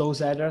example, those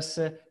headers,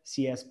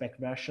 CA spec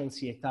version,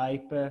 CA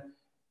type,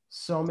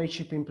 some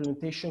HTTP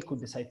implementation could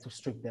decide to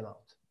strip them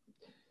out.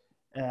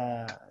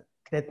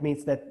 That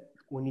means that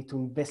we need to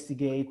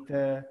investigate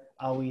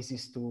how easy it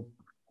is to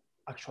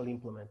actually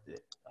implement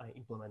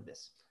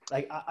this.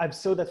 Like I've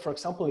saw that, for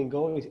example, in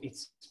Go,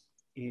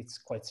 it's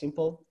quite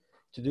simple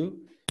to do,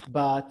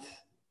 but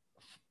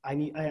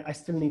I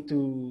still need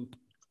to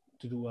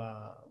do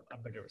a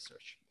better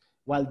research.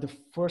 While the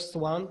first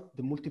one,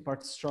 the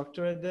multi-part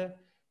structured,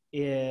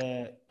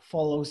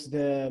 follows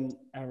the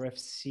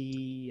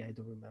RFC, I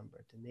don't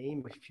remember the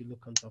name, but if you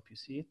look on top, you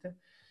see it.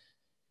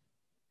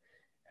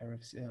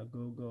 RFC,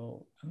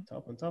 go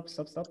on top,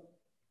 stop.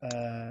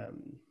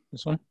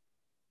 This one?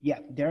 Yeah,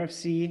 the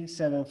RFC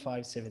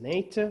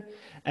 7578,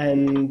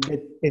 and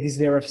it is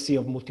the RFC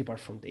of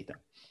multi-part form data.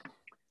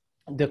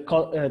 The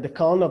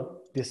con of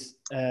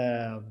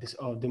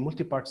the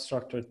multi-part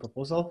structured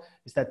proposal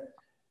is that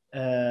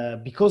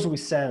because we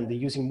send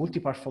using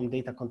multi-part form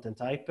data content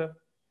type,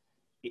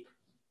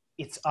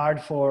 it's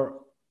hard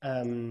for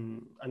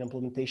an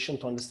implementation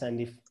to understand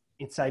if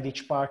inside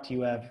each part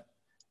you have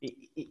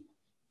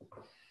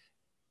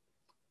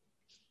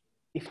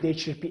if the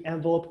HTTP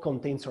envelope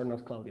contains or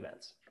not cloud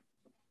events.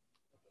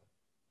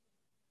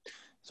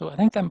 So I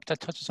think that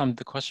touches on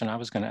the question I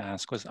was going to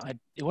ask.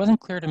 It wasn't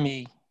clear to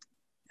me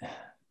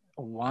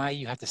why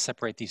you have to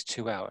separate these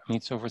two out. I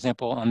mean, so for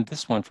example, on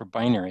this one for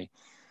binary,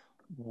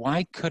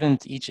 why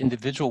couldn't each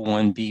individual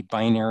one be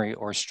binary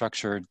or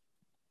structured,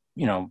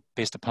 you know,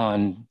 based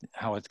upon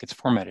how it gets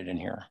formatted in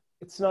here?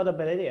 It's not a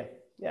bad idea.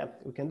 Yeah,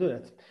 we can do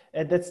that.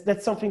 And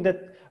that's something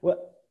that,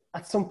 well,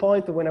 at some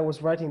point when I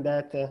was writing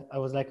that, I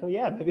was like, oh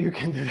yeah, maybe we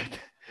can do that.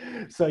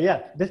 So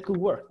yeah, that could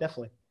work,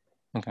 definitely.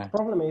 Okay. The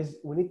problem is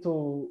we need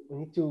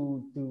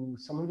to do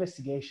some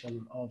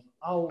investigation of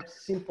how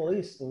simple it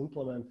is to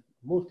implement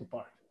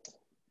multi-part.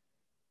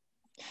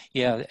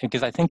 Yeah,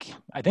 because I think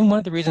one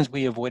of the reasons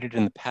we avoided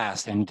in the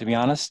past, and to be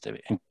honest,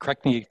 and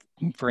correct me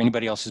for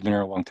anybody else who's been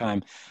here a long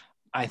time,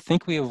 I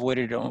think we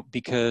avoided it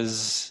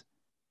because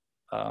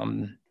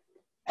it's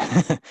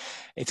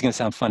going to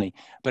sound funny,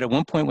 but at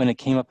one point when it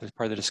came up as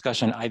part of the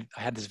discussion, I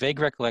had this vague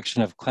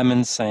recollection of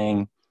Clemens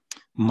saying,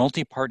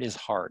 multi-part is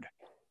hard.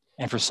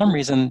 And for some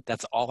reason,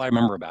 that's all I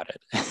remember about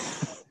it.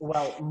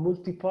 Well,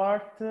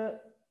 multi-part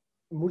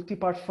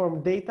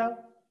form data,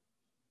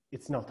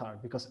 it's not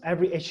hard because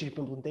every HTTP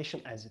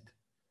implementation has it.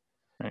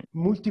 Right.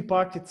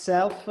 Multi-part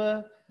itself,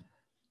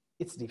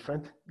 it's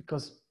different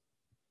because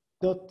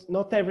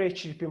not every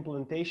HTTP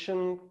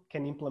implementation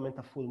can implement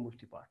a full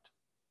multi-part.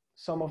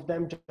 Some of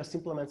them just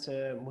implement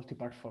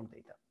multi-part form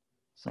data.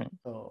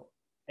 So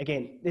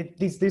again,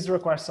 this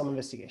requires some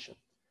investigation.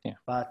 Yeah.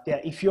 But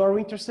yeah, if you are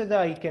interested,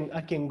 I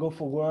can go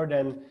forward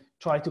and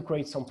try to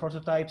create some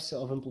prototypes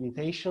of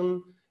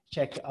implementation,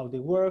 check how they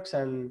works,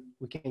 and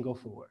we can go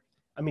forward.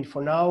 I mean,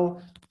 for now,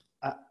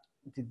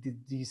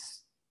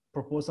 these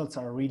proposals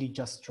are really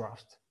just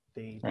draft.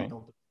 They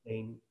don't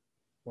explain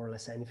more or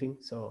less anything,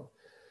 so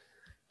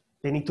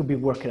they need to be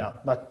worked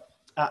out. But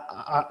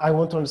I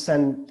want to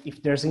understand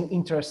if there's an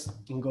interest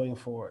in going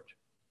forward.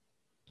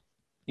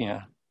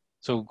 Yeah.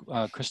 So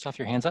Christoph,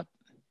 your hand's up.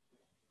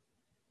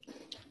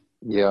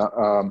 Yeah,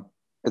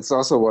 it's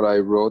also what I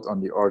wrote on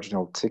the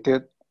original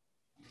ticket.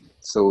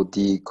 So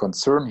the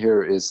concern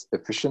here is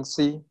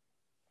efficiency,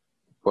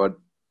 but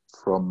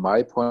from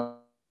my point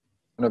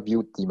of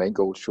view, the main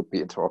goal should be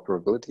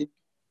interoperability.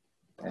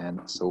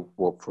 And so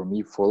what for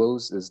me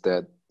follows is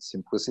that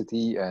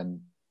simplicity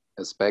and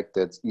aspect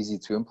that's easy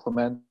to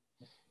implement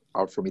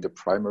are for me the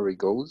primary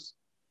goals.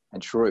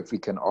 And sure, if we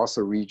can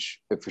also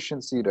reach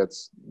efficiency,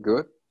 that's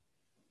good.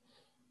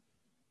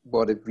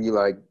 But if we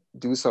like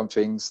do some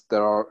things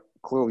that are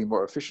clearly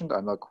more efficient,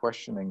 I'm not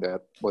questioning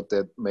that, but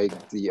that make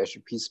the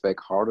HTTP spec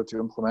harder to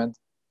implement.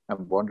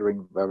 I'm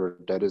wondering whether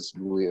that is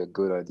really a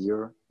good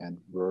idea and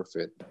worth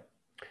it.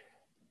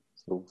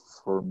 So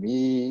for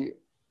me,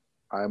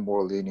 I'm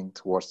more leaning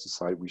towards the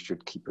side we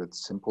should keep it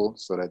simple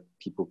so that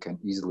people can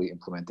easily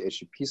implement the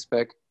HTTP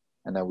spec.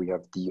 And then we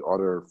have the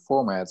other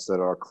formats that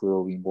are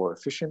clearly more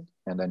efficient.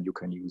 And then you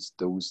can use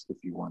those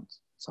if you want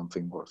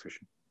something more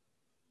efficient.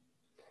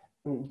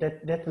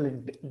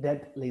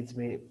 That leads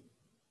me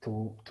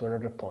to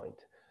another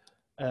point.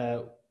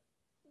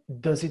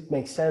 Does it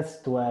make sense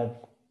to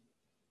have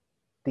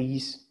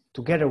these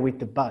together with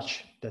the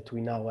batch that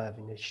we now have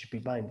in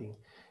HTTP binding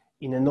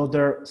in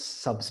another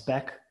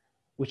sub-spec,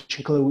 which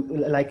include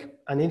like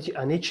an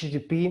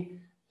HTTP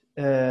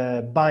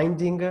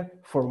binding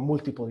for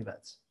multiple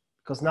events?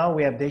 Because now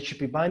we have the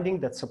HTTP binding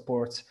that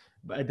supports,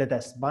 that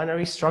has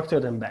binary,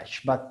 structured, and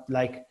batch, but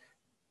like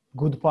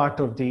good part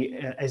of the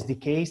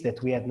SDKs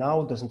that we have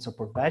now doesn't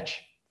support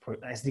batch. For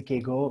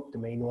SDK Go, the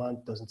main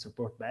one doesn't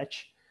support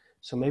batch.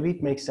 So maybe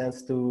it makes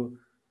sense to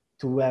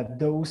have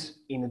those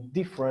in a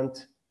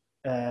different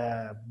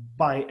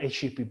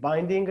HTTP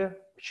binding,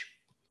 which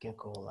we can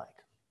call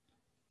like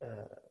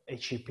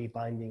HTTP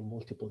binding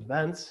multiple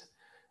events,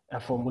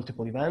 for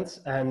multiple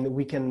events. And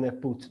we can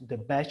put the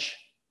batch,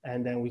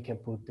 and then we can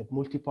put the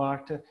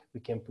multi-part,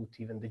 we can put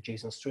even the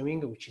JSON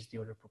streaming, which is the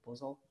other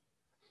proposal.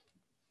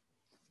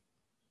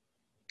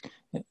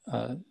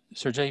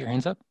 Sergey, your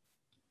hand's up?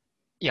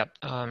 Yeah,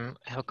 I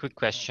have a quick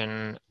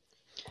question.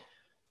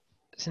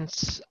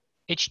 Since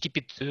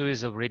HTTP2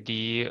 is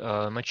already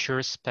a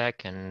mature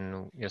spec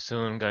and we're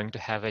soon going to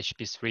have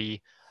HTTP3,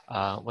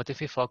 what if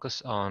we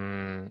focus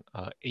on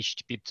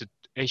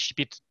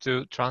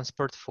HTTP2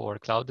 transport for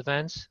cloud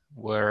events,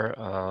 where,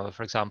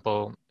 for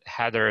example,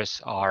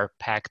 headers are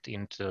packed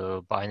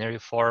into binary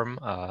form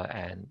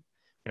and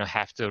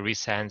have to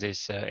resend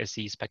this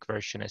SE spec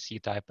version, SE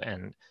type,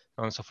 and so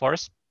on and so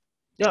forth?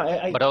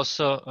 Yeah, but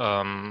also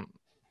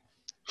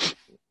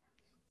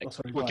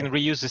we can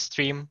reuse the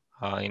stream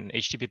in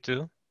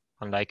HTTP2,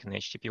 unlike in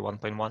HTTP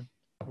 1.1.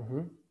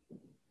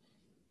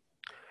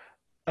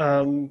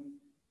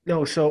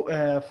 No, so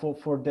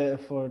for the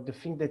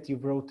thing that you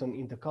wrote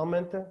in the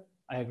comment,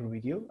 I agree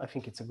with you. I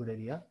think it's a good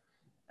idea,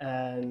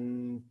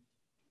 and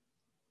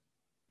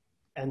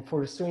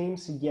for the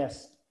streams,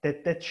 yes,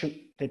 that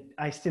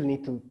I still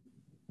need to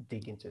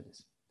dig into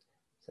this.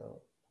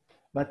 So.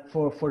 But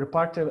for the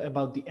part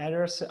about the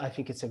errors, I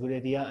think it's a good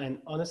idea. And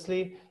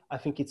honestly, I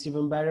think it's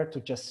even better to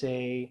just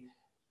say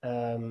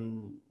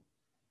to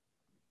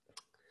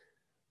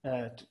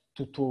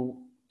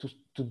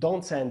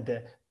don't send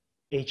the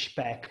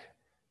HPAC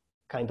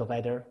kind of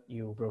header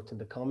you wrote in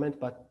the comment,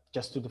 but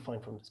just to define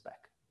from the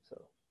spec.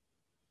 So.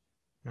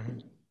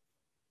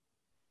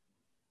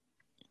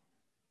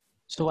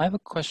 So I have a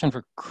question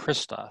for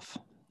Christoph.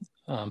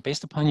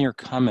 Based upon your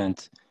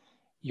comment,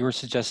 you were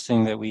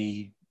suggesting that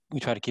we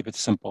try to keep it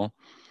simple.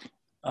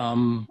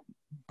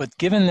 But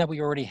given that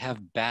we already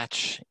have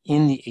batch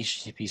in the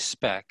HTTP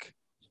spec,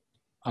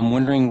 I'm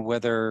wondering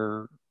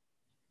whether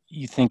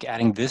you think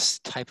adding this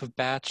type of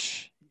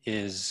batch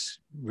is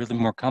really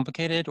more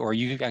complicated, or are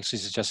you actually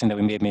suggesting that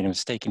we may have made a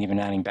mistake in even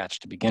adding batch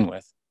to begin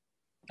with?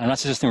 I'm not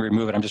suggesting we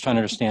remove it. I'm just trying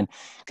to understand,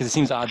 because it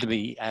seems odd to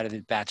be added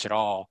at batch at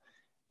all,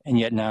 and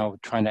yet now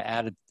trying to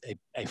add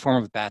a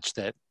form of batch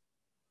that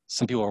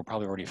some people are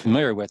probably already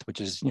familiar with, which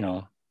is, you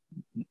know,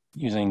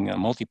 using a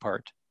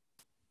multi-part,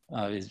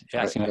 is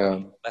actually might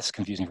be less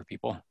confusing for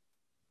people.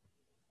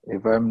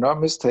 If I'm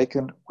not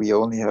mistaken, we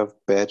only have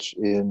batch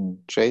in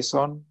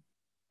JSON,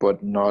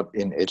 but not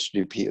in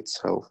HTTP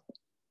itself.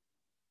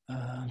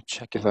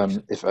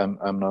 Checking. If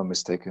I'm not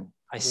mistaken.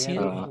 I see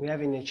it. We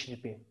have in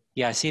HTTP.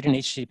 Yeah, I see it in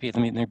HTTP.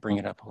 Let me bring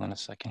it up. Hold on a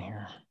second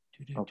here.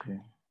 Okay.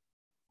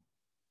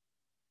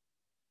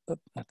 Oh,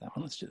 not that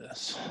one. Let's do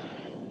this.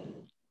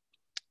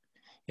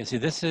 Yeah, see,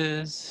 this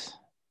is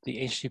the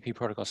HTTP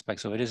protocol spec,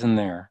 so it is in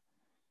there.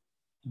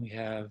 We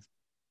have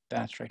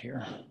batch right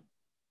here.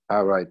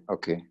 Ah, right.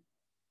 Okay.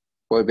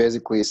 Well, it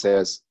basically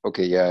says,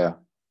 okay, yeah,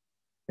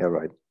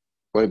 right.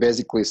 Well, it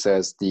basically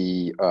says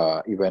the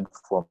event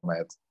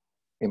format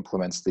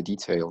implements the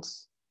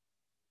details.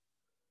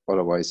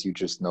 Otherwise, you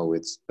just know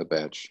it's a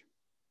batch.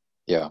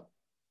 Yeah.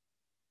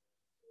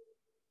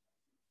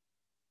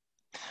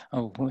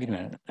 Oh, wait a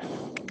minute.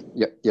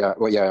 Yeah.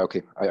 Well, yeah.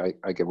 Okay.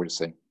 I get what you're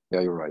saying.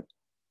 Yeah, you're right.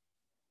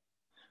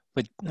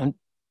 But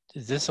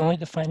is this only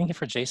defining it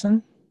for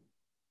JSON?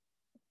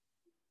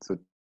 So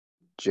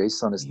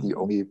JSON is the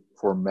only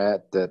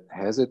format that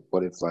has it.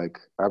 But if like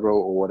Avro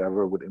or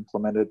whatever would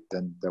implement it,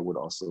 then that would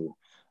also.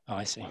 Oh,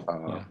 I see.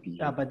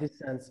 Yeah, but this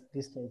sends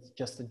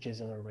just a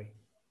JSON array.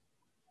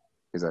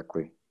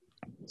 Exactly.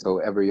 So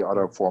every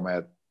other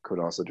format could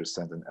also just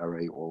send an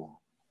array or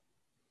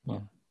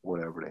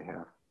whatever they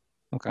have.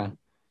 Okay.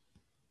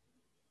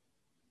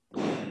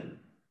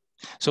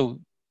 So,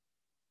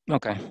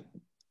 okay.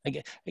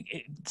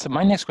 So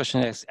my next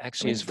question is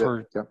actually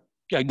for.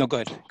 Yeah. No, go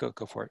ahead.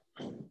 Go for it.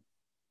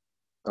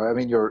 I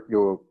mean,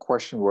 your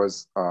question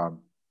was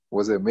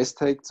it a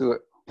mistake to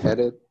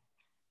edit?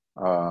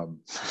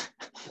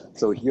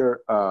 So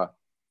here,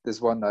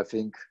 this one, I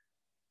think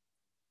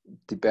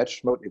the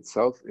batch mode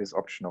itself is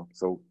optional.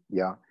 So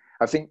yeah,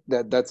 I think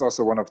that's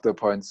also one of the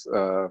points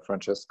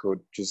Francesco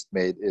just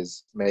made,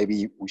 is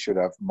maybe we should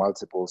have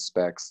multiple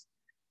specs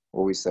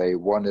where we say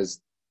one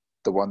is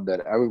the one that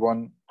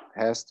everyone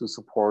has to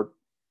support,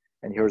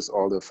 and here's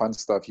all the fun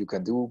stuff you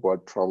can do,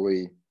 but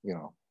probably, you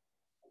know,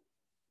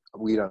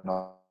 we don't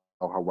know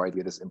how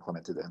widely it is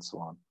implemented and so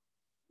on.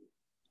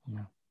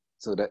 Yeah.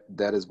 So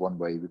that is one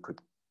way we could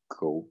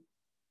go.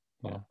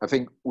 Yeah. I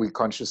think we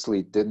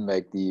consciously didn't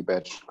make the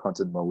batch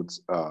content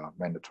modes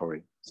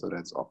mandatory, so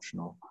that's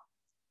optional.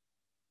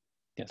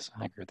 Yes,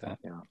 I agree with that.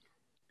 Yeah.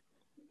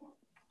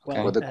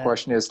 Okay. But the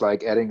question is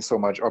like adding so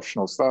much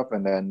optional stuff,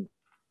 and then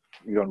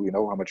you don't really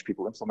know how much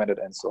people implement it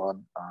and so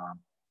on.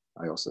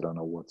 I also don't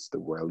know what's the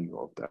value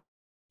of that,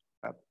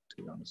 to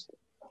be honest.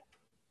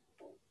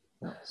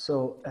 Yeah.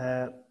 So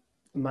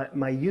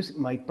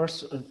my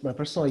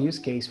personal use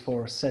case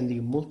for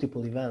sending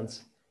multiple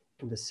events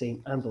in the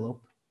same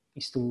envelope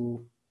is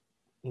to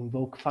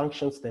invoke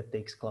functions that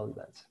takes cloud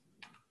events.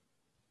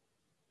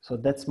 So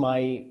that's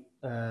my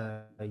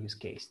use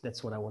case.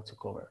 That's what I want to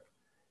cover.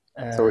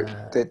 So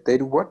they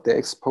do what? They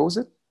expose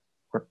it?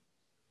 Or?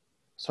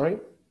 Sorry?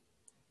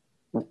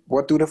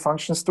 What do the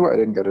functions do? I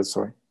didn't get it,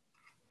 sorry.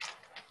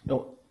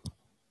 No.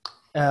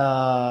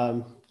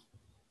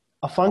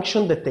 A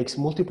function that takes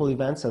multiple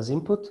events as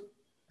input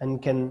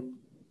and can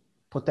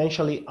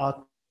potentially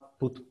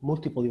output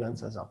multiple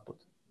events as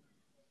output.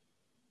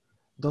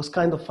 Those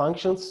kind of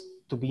functions,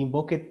 to be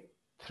invoked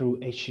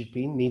through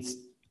HTTP, needs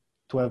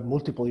to have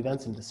multiple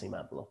events in the same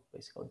envelope,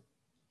 basically.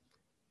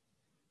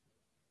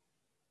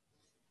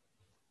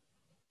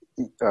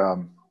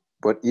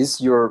 But is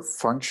your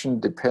function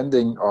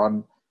depending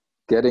on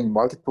getting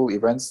multiple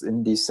events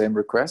in the same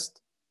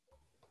request?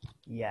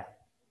 Yeah.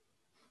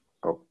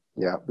 Oh,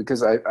 yeah,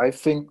 because I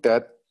think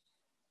that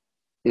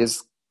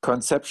is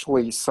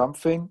conceptually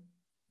something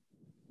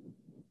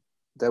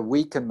that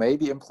we can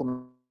maybe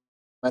implement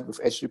with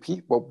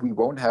HTTP, but we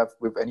won't have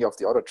with any of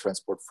the other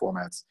transport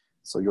formats.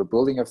 So you're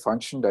building a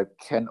function that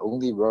can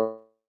only work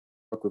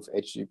with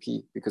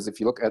HTTP, because if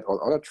you look at all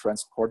other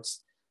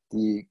transports,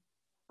 the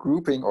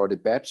grouping or the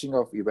batching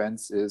of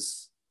events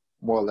is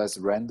more or less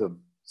random.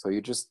 So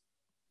you just,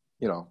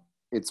 you know,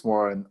 it's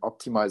more an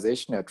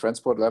optimization at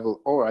transport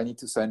level. Or I need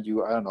to send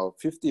you, I don't know,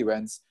 50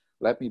 events.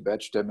 Let me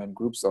batch them in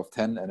groups of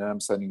 10, and then I'm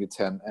sending you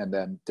 10. And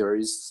then there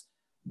is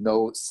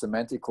no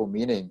semantical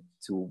meaning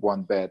to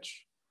one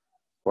batch.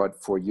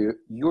 But for your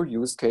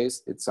use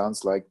case, it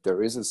sounds like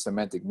there is a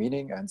semantic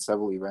meaning and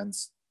several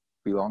events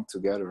belong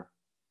together.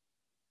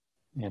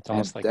 Yeah, it's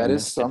almost and like that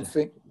is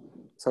something.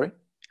 Sorry?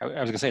 I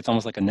was gonna say it's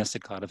almost like a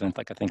nested cloud event,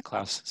 like I think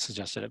Klaus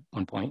suggested at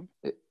one point.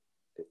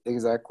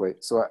 Exactly.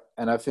 So,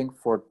 and I think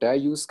for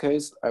that use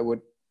case, I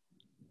would,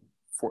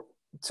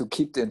 to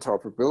keep the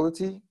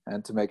interoperability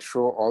and to make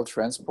sure all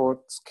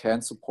transports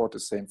can support the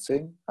same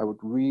thing, I would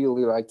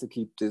really like to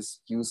keep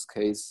this use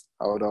case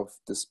out of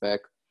the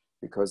spec,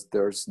 because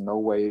there's no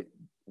way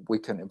we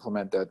can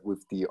implement that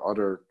with the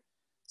other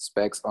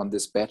specs on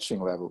this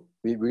batching level.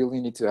 We really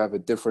need to have a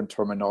different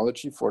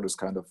terminology for this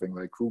kind of thing,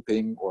 like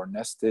grouping or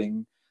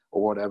nesting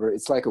or whatever.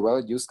 It's like a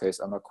valid use case.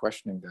 I'm not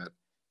questioning that,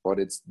 but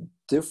it's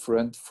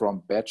different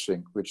from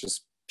batching, which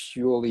is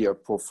purely a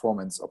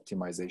performance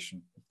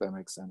optimization, if that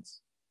makes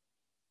sense.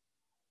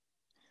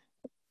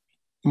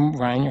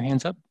 Ryan, your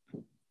hand's up.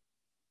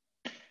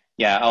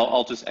 Yeah,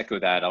 I'll just echo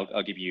that.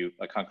 I'll give you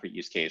a concrete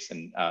use case,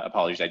 and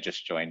apologies, I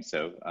just joined,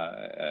 so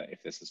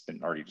if this has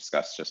been already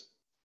discussed, just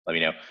let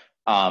me know.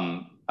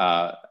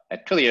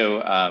 At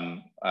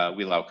Twilio,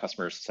 we allow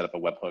customers to set up a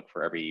webhook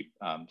for every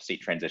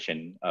state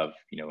transition of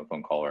a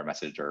phone call or a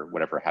message or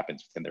whatever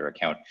happens within their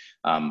account,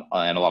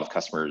 and a lot of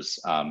customers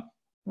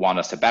want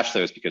us to batch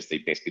those because they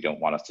basically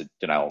don't want us to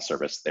denial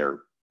service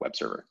their web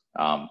server.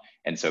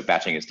 And so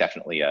batching is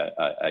definitely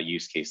a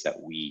use case that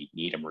we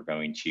need, and we're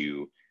going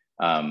to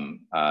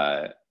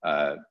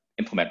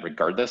implement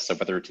regardless of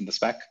whether it's in the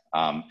spec.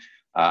 I'm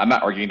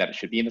not arguing that it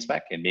should be in the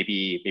spec, and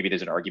maybe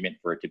there's an argument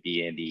for it to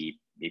be in the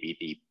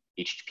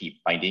HTTP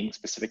binding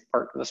specific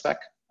part of the spec,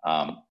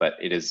 but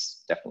it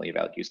is definitely a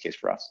valid use case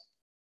for us.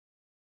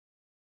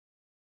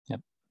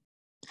 Yep.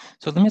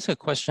 So let me ask a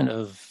question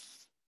of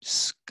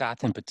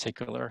Scott in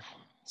particular,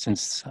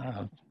 since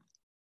the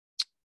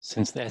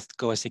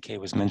Go SDK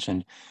was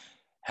mentioned.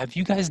 Have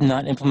you guys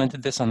not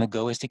implemented this on the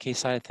Go SDK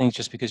side of things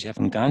just because you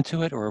haven't gone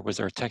to it, or was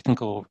there a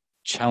technical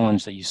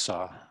challenge that you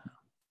saw?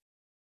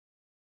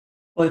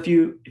 Well, if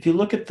you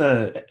look at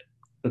the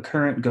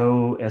current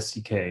Go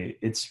SDK,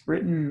 it's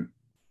written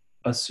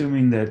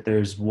assuming that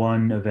there's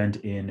one event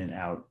in and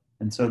out.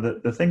 And so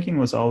the thinking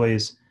was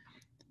always,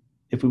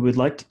 if we would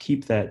like to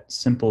keep that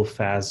simple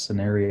FAS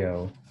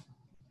scenario,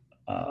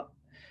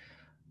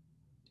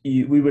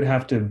 we would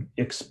have to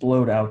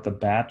explode out the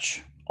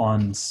batch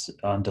on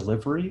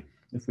delivery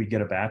if we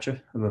get a batch of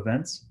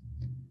events.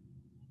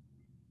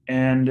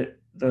 And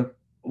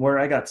where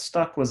I got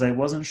stuck was I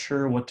wasn't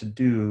sure what to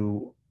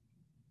do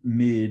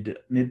mid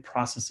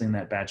processing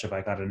that batch if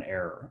I got an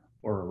error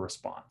or a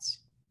response.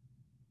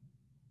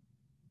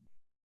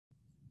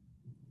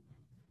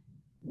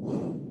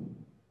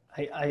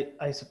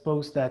 I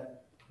suppose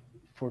that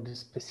for the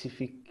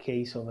specific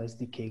case of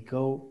SDK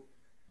Go,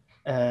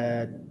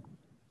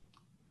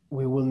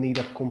 we will need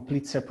a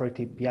complete separate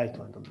API to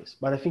handle this.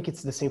 But I think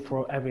it's the same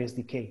for every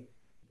SDK,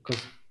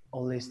 because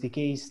all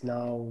SDKs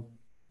now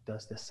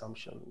does the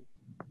assumption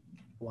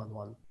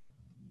 1-1.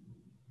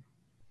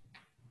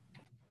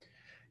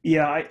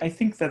 Yeah, I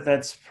think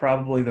that's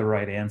probably the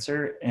right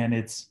answer, and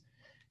it's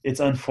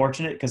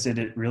unfortunate because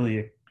it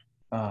really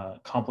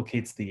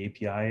complicates the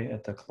API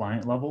at the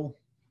client level.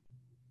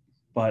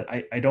 But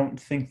I don't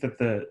think that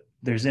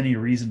there's any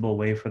reasonable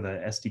way for the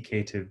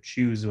SDK to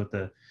choose what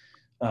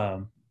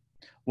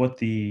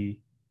the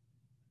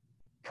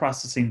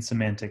processing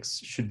semantics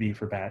should be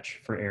for batch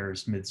for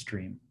errors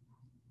midstream.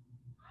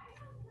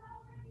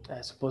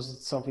 I suppose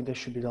it's something that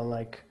should be done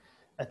like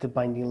at the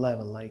binding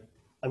level. Like,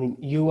 I mean,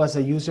 you as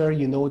a user,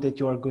 you know that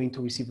you are going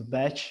to receive a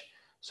batch,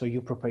 so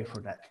you prepare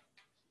for that.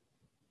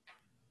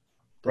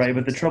 Right,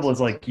 but the trouble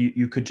is, like,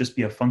 you could just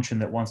be a function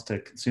that wants to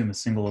consume a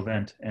single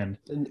event, and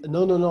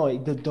no.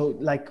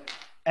 Like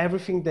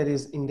everything that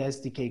is in the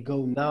SDK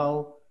Go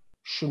now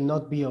should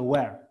not be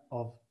aware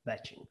of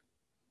batching.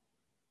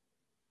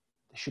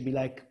 There should be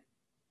like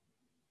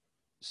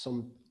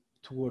some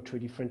 2 or 3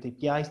 different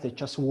APIs that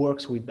just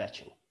works with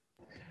batching.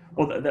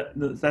 Well,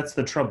 that's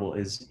the trouble,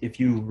 is if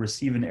you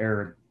receive an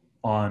error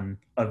on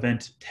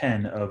event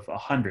 10 of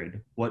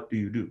 100, what do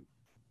you do?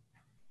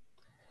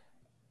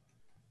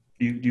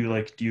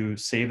 Do you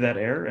save that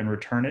error and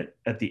return it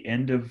at the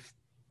end of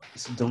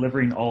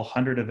delivering all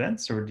 100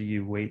 events, or do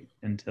you wait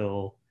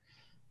until?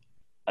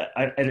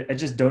 I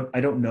just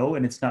don't know,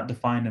 and it's not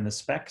defined in the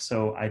spec,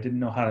 so I didn't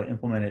know how to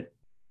implement it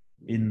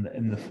in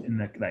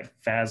that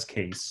FAS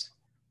case.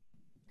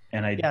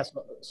 And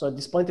so at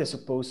this point, I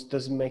suppose,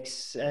 does it make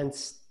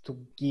sense to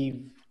give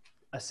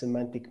a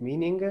semantic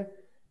meaning?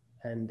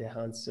 And the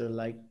answer,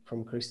 like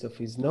from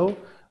Christoph, is no.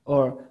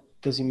 Or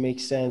does it make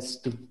sense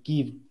to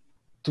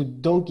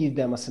don't give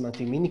them a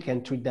semantic meaning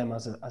and treat them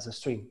as a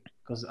string?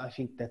 Because I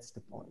think that's the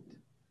point.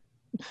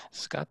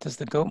 Scott, does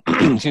the Go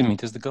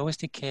does the Go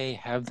SDK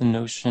have the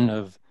notion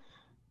of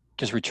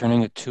just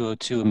returning a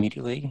 202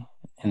 immediately,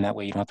 and that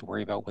way you don't have to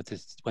worry about what to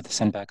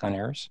send back on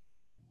errors?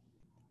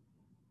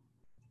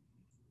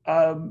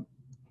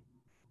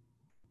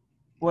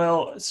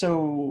 Well,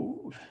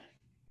 so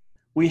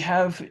we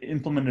have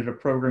implemented a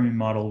programming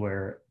model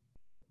where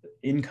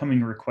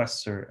incoming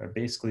requests are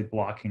basically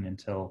blocking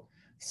until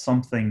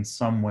something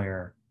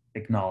somewhere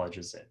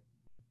acknowledges it.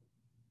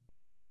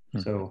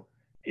 So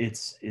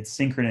it's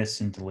synchronous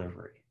in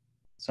delivery.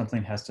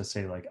 Something has to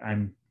say, like,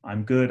 I'm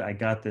good, I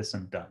got this,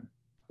 I'm done.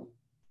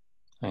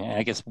 And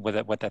I guess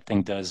what that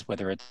thing does,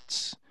 whether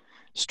it's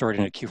stored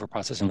in a queue for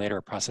processing later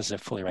or process it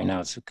fully right now,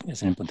 it's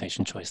an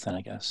implementation choice then,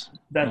 I guess.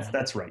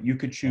 That's right. You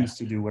could choose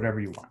to do whatever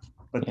you want.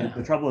 But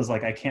the trouble is,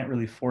 like, I can't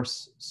really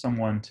force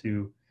someone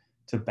to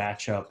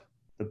batch up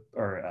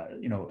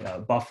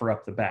buffer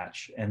up the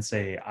batch and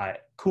say,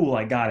 cool,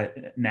 I got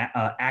it,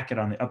 ack it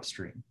on the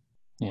upstream.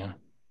 Yeah.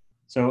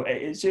 So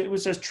it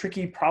was a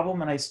tricky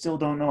problem, and I still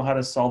don't know how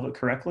to solve it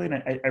correctly.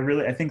 And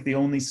I think the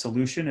only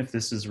solution, if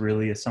this is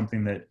really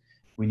something that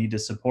we need to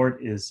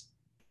support, is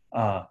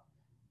the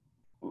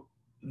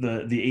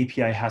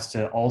API has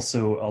to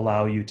also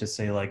allow you to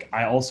say, like,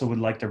 I also would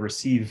like to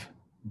receive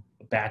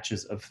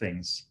batches of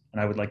things,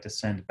 and I would like to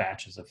send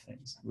batches of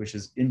things, which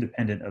is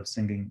independent of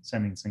sending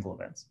single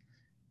events.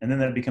 And then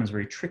that becomes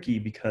very tricky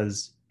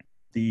because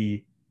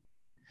the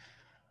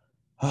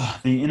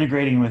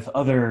integrating with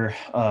other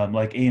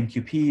like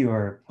AMQP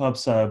or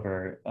PubSub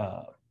or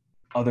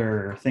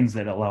other things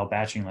that allow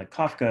batching like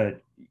Kafka,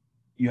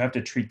 you have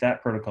to treat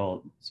that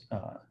protocol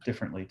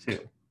differently too.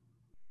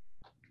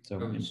 So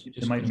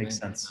it might make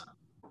sense.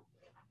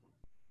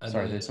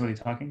 Sorry, there's somebody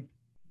talking?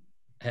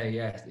 Hey,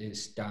 yeah,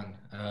 it's Dan.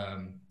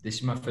 This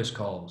is my first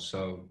call,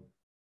 so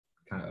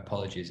kind of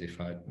apologies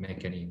if I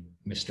make any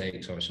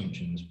mistakes or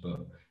assumptions, but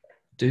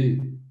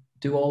do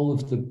all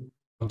of the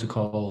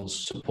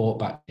protocols support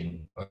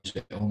batching, or is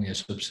it only a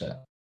subset?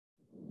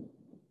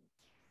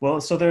 Well,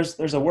 so there's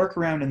a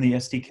workaround in the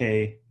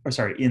SDK, or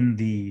sorry, in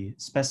the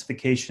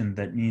specification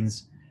that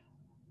means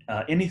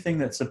anything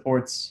that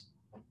supports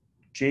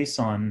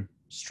JSON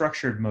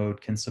structured mode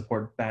can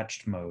support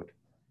batched mode,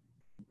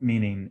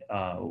 meaning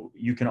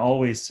you can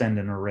always send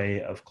an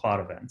array of cloud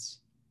events.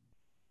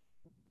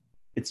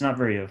 It's not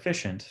very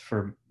efficient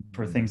for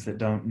things that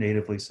don't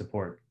natively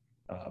support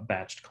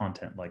batched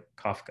content like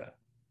Kafka.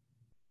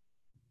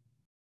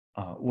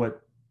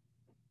 What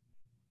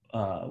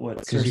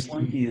Sir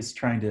Slinky is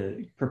trying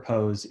to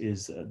propose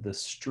is the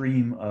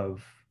stream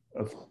of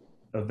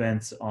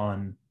events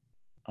on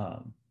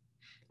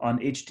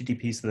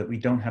HTTP, so that we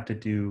don't have to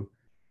do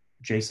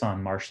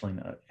JSON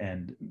marshalling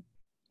and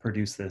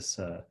produce this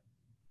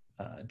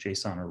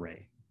JSON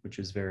array, which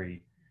is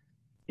very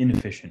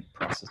inefficient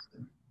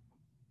processing.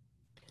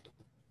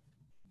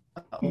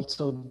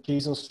 Also,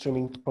 JSON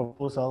streaming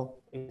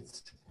proposal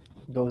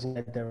goes in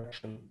that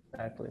direction,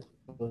 exactly,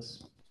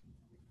 because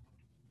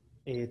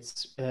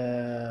it's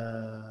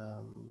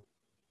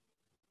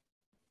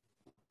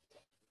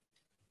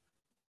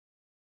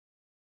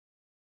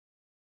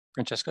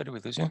Francesco, did we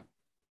lose you?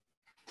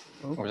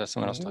 Or was that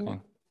someone else talking?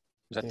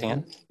 Was that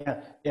Dan?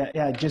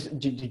 Yeah. Just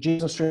the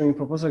JSON streaming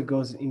proposal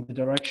goes in the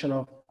direction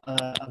of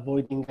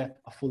avoiding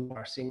a full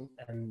parsing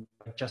and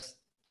just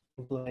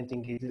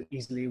implementing it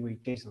easily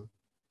with JSON.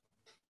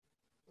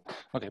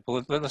 Okay,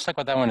 well, let's talk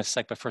about that one in a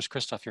sec. But first,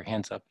 Christoph, your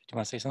hand's up. Do you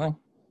want to say something?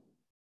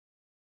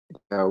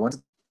 I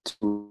wanted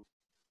to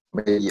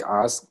maybe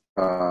ask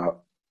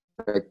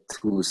back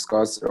to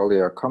Scott's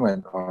earlier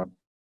comment on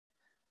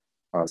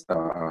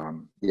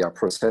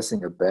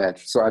processing a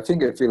batch. So I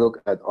think if you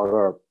look at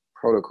other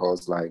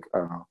protocols like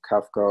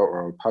Kafka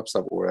or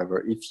PubSub or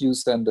whatever, if you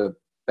send a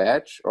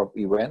batch of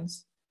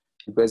events,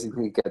 you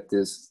basically get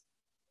this,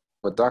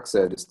 what Doug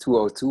said, is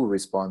 202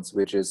 response,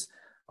 which is,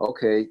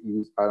 okay,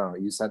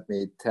 you sent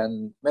me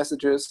 10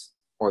 messages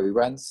or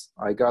events,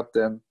 I got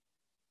them,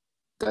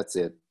 that's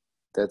it.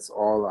 That's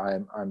all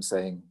I'm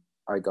saying,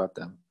 I got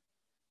them.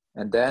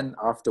 And then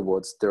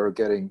afterwards, they're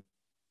getting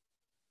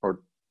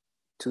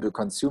to the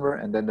consumer,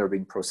 and then they're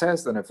being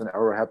processed, and if an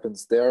error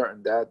happens there,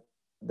 and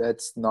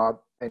that's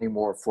not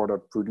anymore for the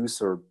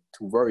producer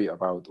to worry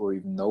about or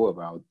even know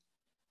about.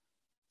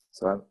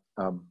 So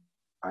I'm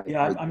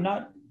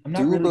not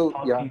really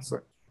talking. Yeah,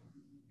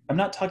 I'm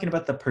not talking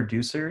about the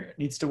producer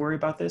needs to worry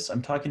about this.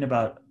 I'm talking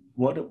about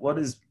what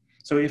is,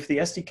 so if the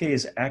SDK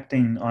is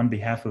acting on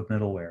behalf of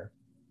middleware,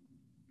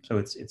 so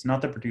it's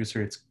not the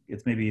producer,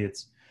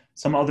 it's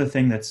some other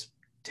thing that's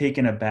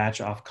taken a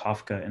batch off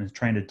Kafka and is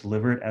trying to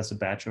deliver it as a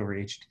batch over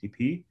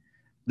HTTP,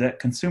 that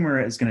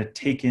consumer is going to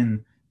take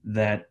in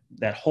that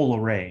whole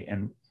array,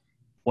 and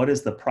what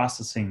is the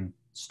processing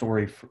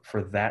story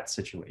for that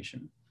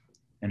situation?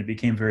 And it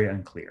became very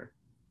unclear.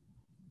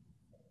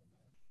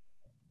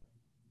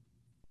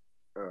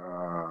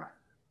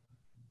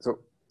 So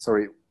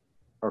sorry.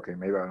 Okay,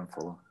 maybe I don't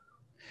follow.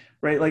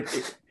 Right, like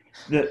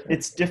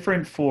it's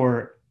different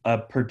for a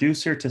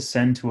producer to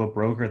send to a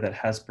broker that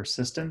has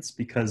persistence,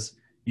 because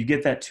you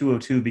get that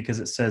 202 because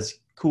it says,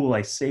 cool,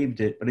 I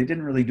saved it, but it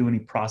didn't really do any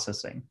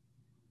processing.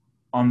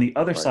 On the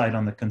other side,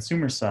 on the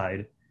consumer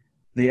side,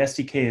 the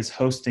SDK is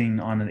hosting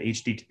on an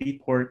HTTP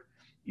port.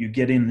 You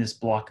get in this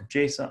block of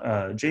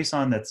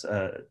JSON that's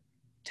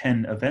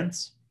 10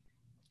 events,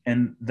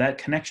 and that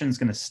connection is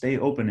going to stay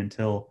open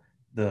until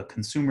the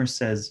consumer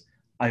says,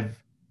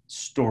 I've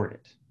stored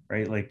it,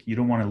 right? Like, you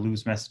don't want to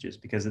lose messages,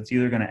 because it's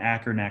either going to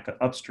ACK or NACK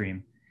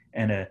upstream,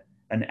 and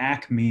an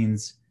ACK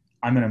means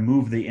I'm going to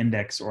move the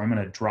index, or I'm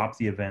going to drop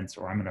the events,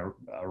 or I'm going to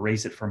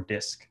erase it from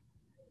disk.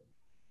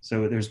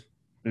 So there's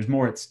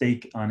more at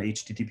stake on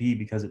HTTP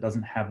because it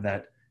doesn't have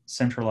that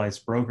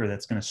centralized broker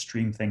that's going to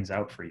stream things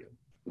out for you.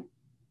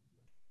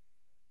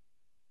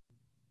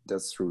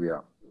 That's true,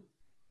 yeah.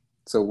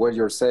 So what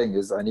you're saying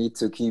is I need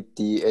to keep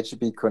the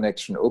HTTP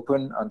connection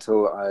open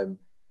until I'm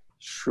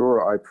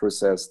sure I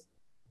processed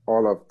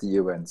all of the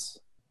events,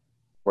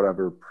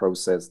 whatever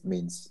processed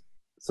means,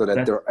 so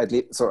that they're at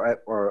least,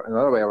 or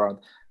another way around,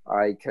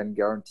 I can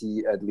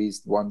guarantee at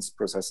least once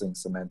processing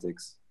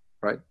semantics.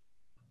 right?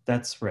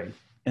 That's right.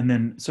 And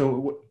then,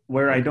 so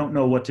where I don't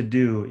know what to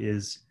do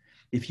is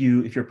if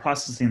you're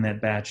processing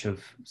that batch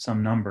of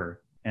some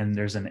number and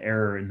there's an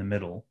error in the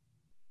middle.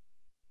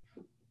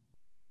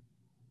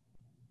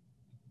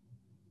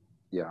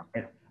 Yeah.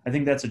 I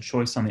think that's a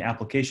choice on the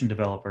application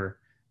developer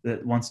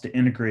that wants to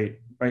integrate,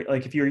 right?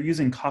 Like if you're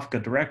using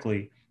Kafka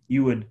directly,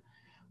 you would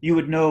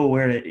know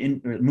where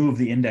to move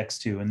the index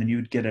to, and then you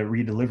would get a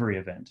redelivery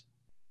event.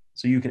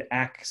 So you could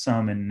ACK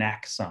some and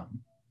NACK some.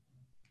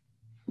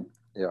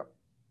 Yeah.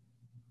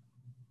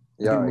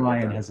 I think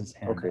Ryan has his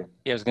hand Okay. up.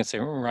 Yeah, I was going to say,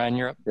 Ryan,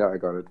 you're up. Yeah, I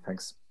got it.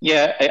 Thanks.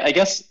 Yeah, I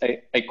guess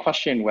I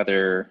question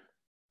whether,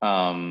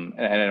 and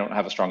I don't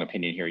have a strong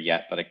opinion here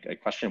yet, but I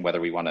question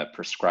whether we want to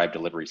prescribe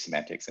delivery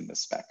semantics in this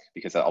spec,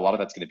 because a lot of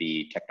that's going to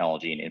be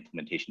technology and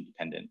implementation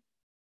dependent.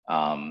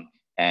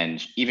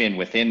 And even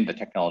within the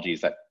technologies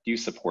that do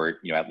support,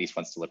 at least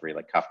once delivery,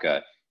 like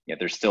Kafka,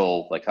 there's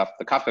still like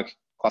the Kafka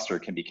cluster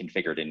can be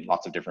configured in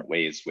lots of different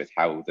ways with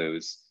how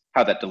the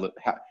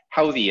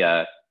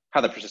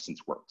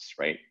persistence works,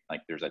 right?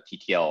 Like there's a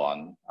TTL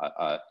on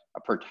a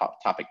per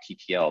topic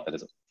TTL that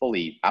is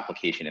fully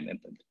application and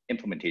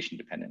implementation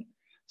dependent.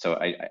 So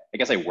I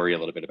guess I worry a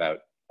little bit about,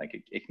 like,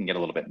 it can get a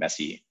little bit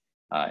messy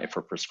if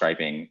we're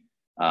prescribing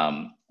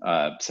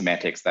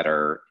semantics that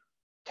are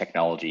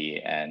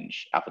technology and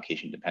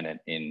application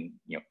dependent in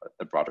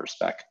the broader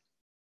spec.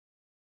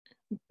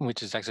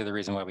 Which is actually the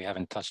reason why we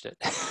haven't touched it,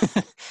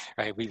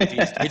 right? We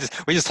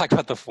just talk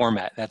about the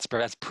format. That's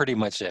pretty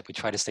much it. We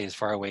try to stay as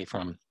far away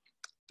from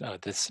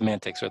the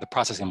semantics, or the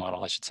processing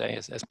model, I should say,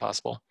 as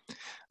possible.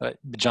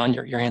 John,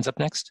 your hand's up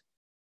next.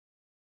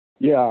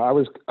 Yeah, I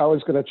was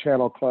going to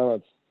channel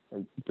Clements,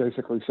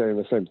 basically saying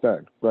the same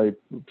thing, right?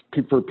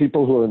 For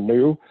people who are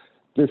new,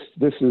 this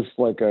is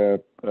like a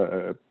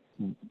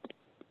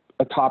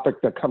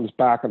topic that comes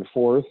back and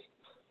forth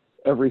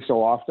every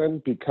so often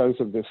because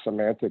of this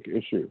semantic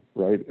issue,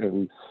 right?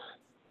 And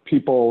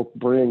people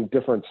bring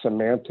different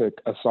semantic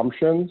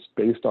assumptions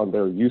based on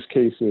their use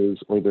cases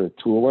or their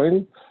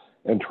tooling,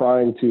 and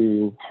trying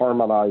to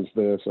harmonize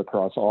this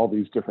across all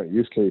these different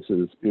use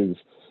cases is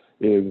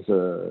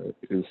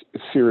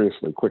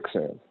seriously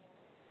quicksand.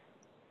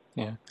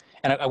 Yeah,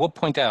 and I will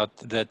point out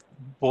that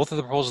both of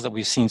the proposals that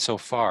we've seen so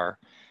far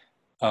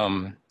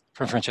from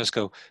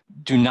Francesco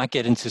do not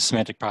get into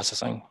semantic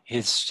processing.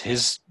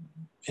 His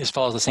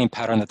follows the same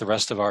pattern that the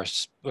rest of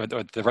ours, or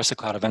the rest of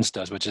Cloud Events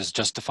does, which is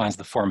just defines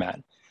the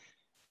format,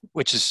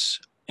 which is,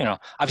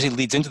 obviously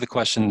leads into the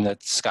question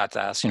that Scott's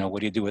asked, what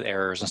do you do with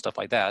errors and stuff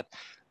like that?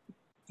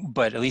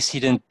 But at least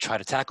he didn't try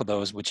to tackle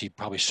those, which he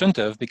probably shouldn't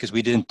have, because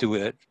we didn't do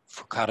it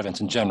for Cloud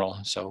Events in general.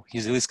 So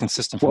he's at least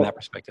consistent from that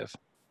perspective.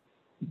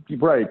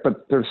 Right,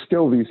 but there's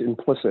still these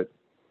implicit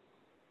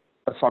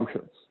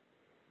assumptions,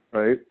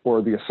 right?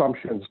 Or the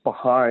assumptions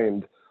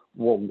behind,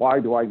 well, why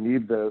do I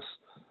need this?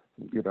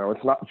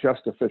 It's not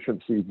just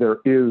efficiency. There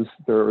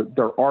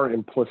are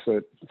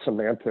implicit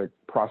semantic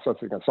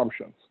processing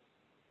assumptions,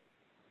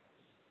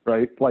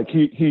 right? Like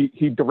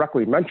he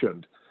directly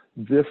mentioned,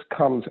 this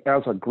comes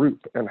as a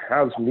group and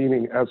has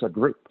meaning as a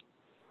group,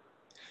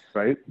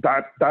 right?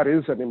 That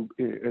is a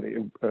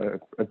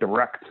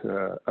direct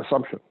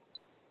assumption.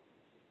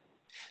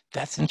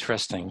 That's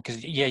interesting,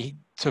 because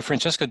so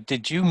Francesco,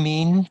 did you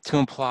mean to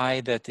imply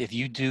that if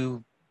you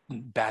do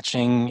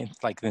batching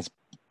like this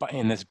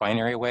in this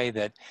binary way,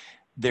 that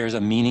there's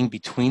a meaning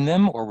between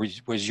them, or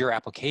was your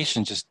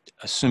application just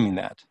assuming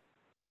that?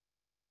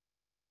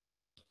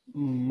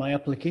 My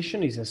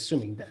application is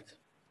assuming that,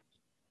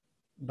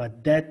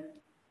 but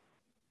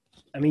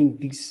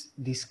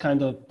this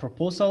kind of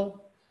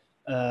proposal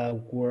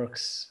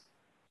works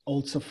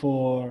also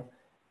for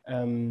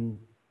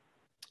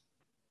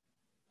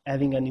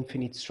having an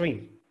infinite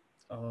stream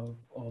of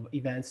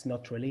events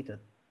not related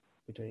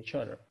between each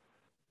other.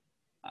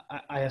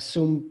 I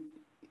assume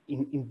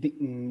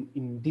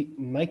in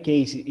my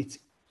case,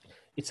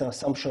 it's an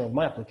assumption of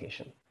my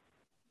application.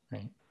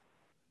 Right.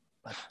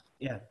 But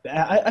yeah,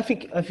 I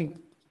think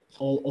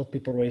all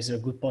people raise their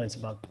good points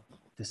about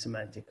the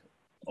semantic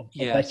of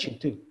batching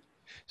too.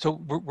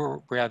 So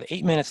we have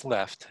 8 minutes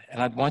left,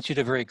 and I want you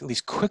to at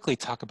least quickly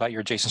talk about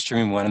your JSON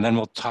streaming one, and then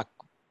we'll talk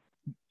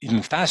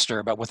even faster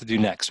about what to do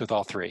next with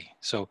all three.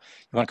 So you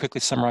want to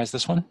quickly summarize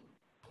this one?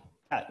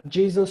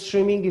 JSON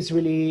streaming is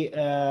really,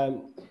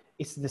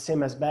 it's the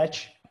same as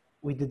batch,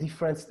 with the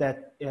difference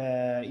that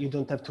you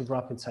don't have to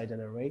wrap inside an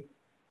array,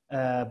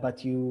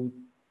 but you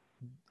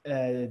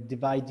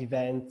divide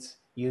events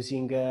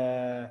using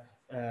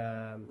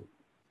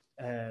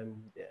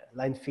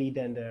line feed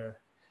and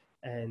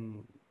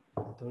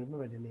I don't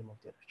remember the name of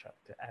the other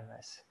chapter,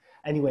 RS.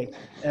 Anyway,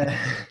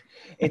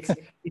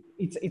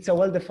 it's a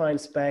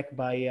well-defined spec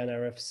by an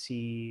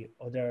RFC,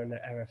 other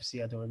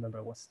RFC, I don't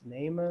remember what's the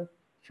name.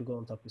 If you go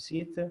on top, you see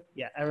it.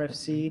 Yeah,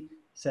 RFC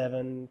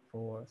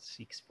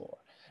 7464.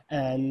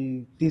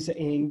 And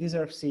in this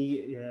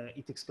RFC,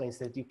 it explains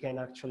that you can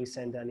actually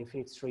send an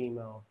infinite stream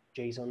of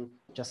JSON,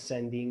 just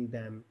sending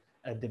them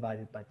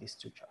divided by these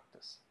two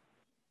chapters.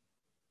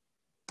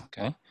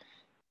 Okay.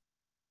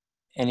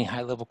 Any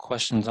high-level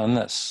questions on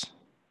this?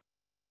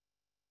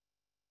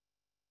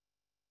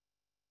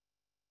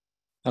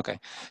 Okay,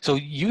 so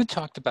you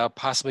talked about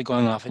possibly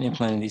going off and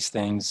implementing these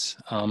things.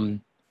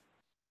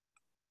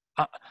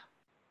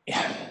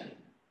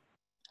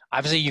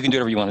 Obviously, you can do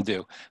whatever you want to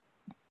do.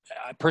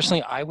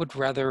 Personally, I would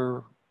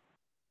rather,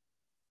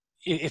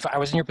 if I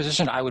was in your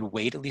position, I would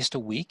wait at least a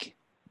week,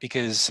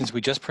 because since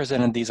we just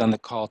presented these on the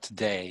call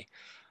today,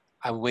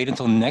 I would wait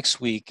until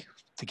next week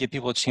to give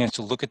people a chance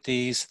to look at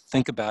these,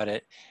 think about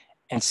it,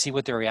 and see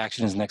what their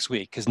reaction is next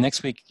week. Because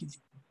next week,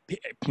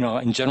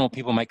 in general,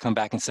 people might come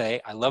back and say,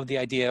 I love the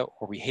idea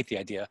or we hate the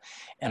idea.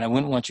 And I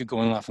wouldn't want you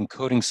going off and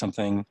coding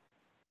something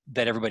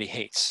that everybody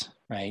hates,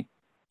 right?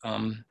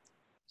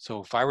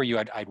 So if I were you,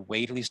 I'd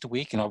wait at least a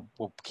week, and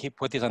we'll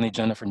put these on the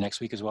agenda for next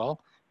week as well,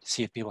 to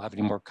see if people have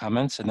any more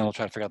comments, and then we'll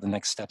try to figure out the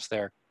next steps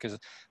there. Because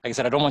like I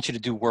said, I don't want you to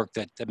do work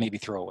that maybe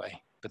throw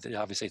away, but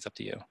obviously it's up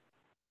to you.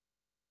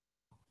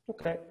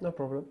 Okay, no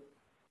problem.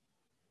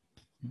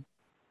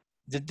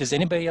 Does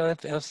anybody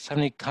else have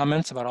any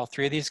comments about all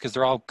three of these? Because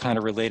they're all kind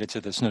of related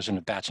to this notion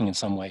of batching in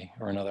some way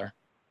or another,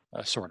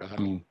 sort of. I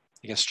mean,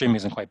 I guess streaming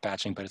isn't quite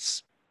batching, but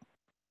it's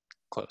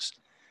close.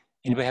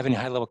 Anybody have any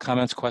high-level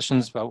comments,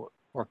 questions about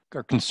or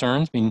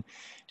concerns? I mean,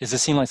 does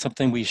this seem like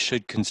something we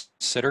should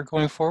consider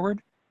going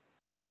forward?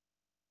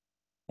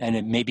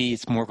 And maybe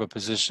it's more of a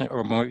position,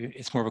 or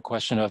it's more of a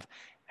question of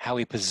how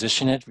we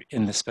position it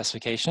in the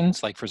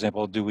specifications. Like, for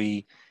example, do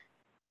we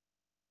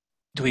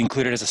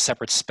include it as a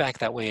separate spec?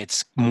 That way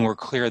it's more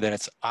clear that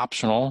it's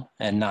optional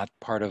and not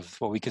part of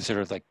what we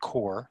consider like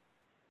core.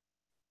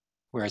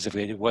 Whereas if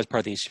it was part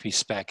of the HTTP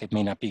spec, it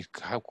may not be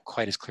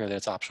quite as clear that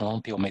it's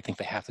optional. People may think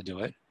they have to do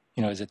it.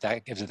 Is it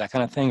that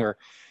kind of thing? Or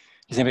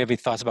does anybody have any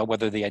thoughts about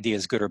whether the idea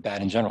is good or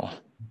bad in general?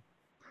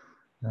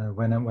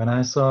 When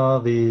I saw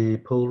the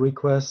pull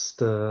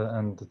request,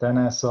 and then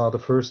I saw the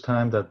first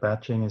time that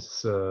batching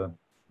is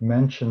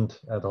mentioned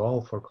at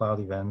all for cloud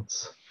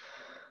events,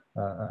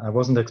 I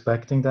wasn't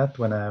expecting that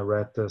when I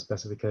read the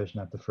specification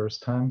at the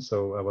first time.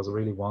 So I was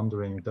really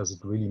wondering, does it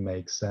really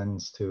make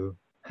sense to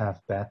have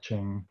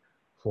batching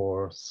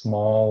for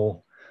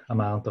small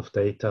amount of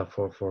data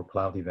for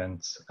cloud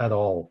events at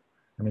all?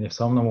 I mean, if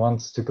someone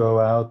wants to go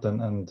out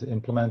and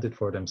implement it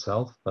for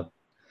themselves, but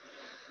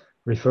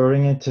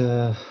referring it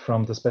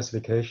from the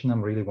specification,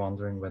 I'm really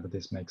wondering whether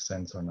this makes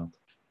sense or not.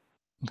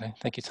 Okay,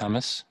 thank you,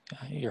 Thomas.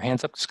 Your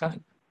hand's up, Scott.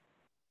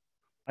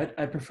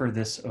 I prefer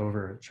this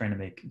over trying to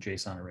make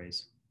JSON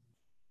arrays.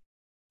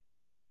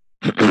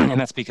 And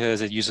that's because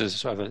it uses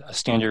sort of a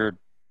standard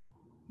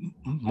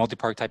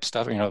multi-part type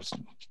stuff,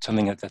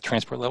 something at the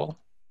transport level.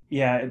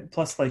 Yeah,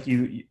 plus like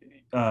you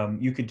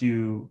could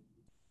do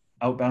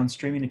outbound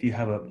streaming if you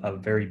have a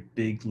very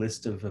big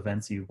list of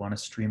events you want to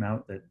stream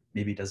out that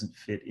maybe doesn't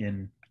fit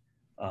in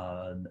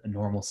a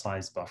normal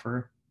size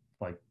buffer,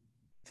 like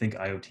think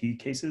IoT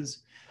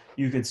cases.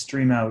 You could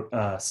stream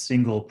out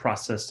single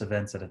processed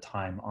events at a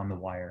time on the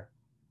wire,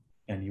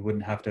 and you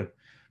wouldn't have to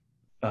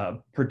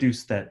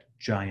produce that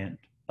giant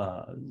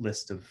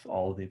list of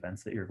all of the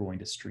events that you're going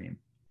to stream.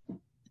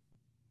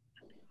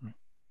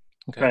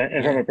 Okay. Right,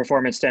 and from a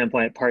performance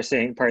standpoint,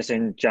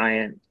 parsing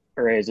giant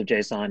arrays of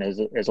JSON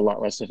is a lot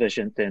less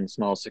efficient than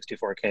small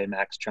 64K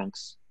max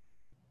chunks.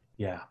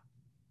 Yeah.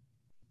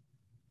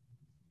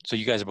 So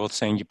you guys are both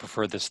saying you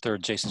prefer this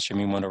third JSON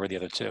streaming one over the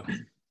other two?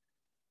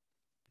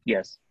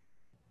 Yes.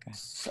 Okay.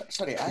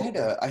 Sorry, I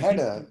had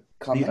a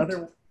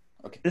comment.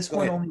 This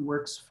one only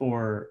works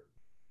for.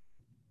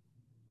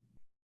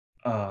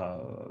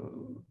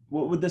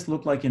 What would this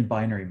look like in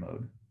binary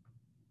mode?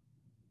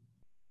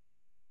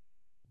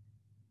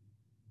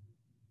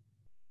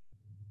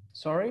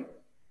 Sorry?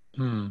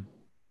 Well,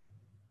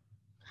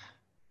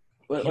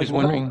 I was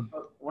wondering.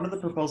 One of the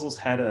proposals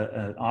had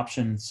an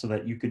option so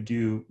that you could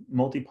do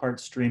multi-part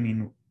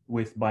streaming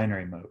with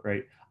binary mode,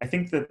 right? I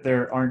think that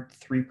there aren't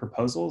three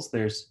proposals.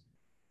 There's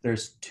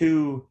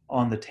two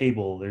on the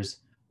table. There's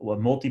a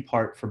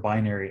multi-part for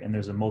binary and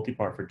there's a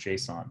multi-part for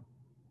JSON.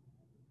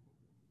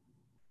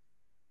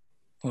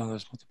 Well,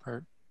 there's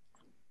multi-part.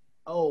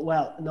 Oh,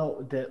 well,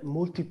 no, the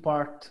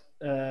multi-part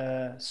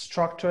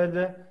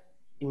structured,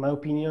 in my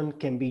opinion,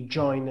 can be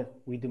joined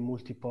with the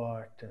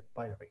multi-part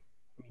binary.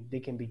 I mean,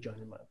 they can be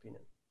joined, in my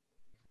opinion.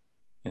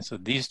 And so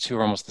these two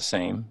are almost the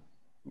same.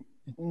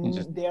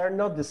 They are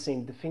not the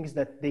same. The thing is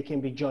that they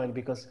can be joined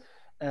because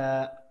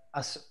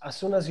as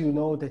soon as you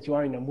know that you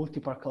are in a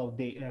multi-part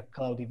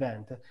cloud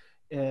event,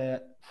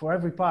 for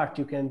every part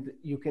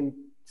you can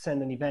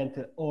send an event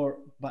or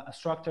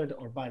structured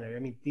or binary. I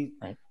mean,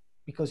 right.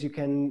 Because you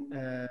can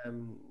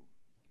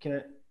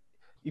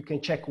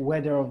check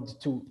whether of the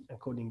two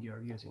encoding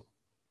you're using.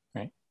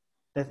 Right.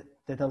 That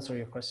answer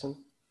your question?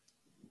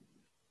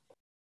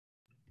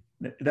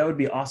 That would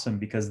be awesome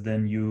because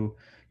then you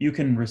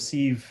can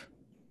receive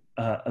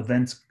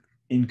events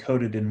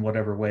encoded in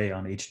whatever way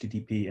on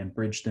HTTP and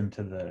bridge them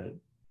to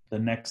the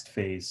next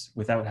phase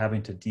without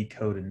having to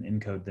decode and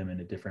encode them in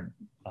a different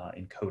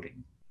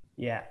encoding.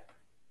 Yeah.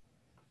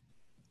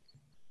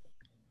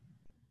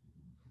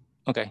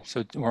 Okay,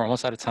 so we're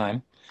almost out of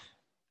time.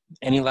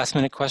 Any last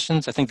minute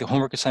questions? I think the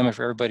homework assignment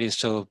for everybody is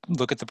to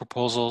look at the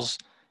proposals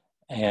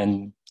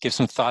and give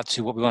some thought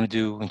to what we want to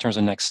do in terms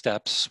of next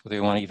steps, whether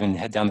we want to even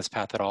head down this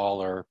path at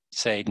all or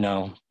say,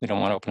 no, we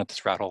don't want to open up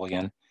this rat hole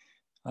again.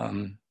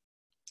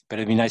 But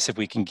it'd be nice if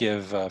we can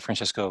give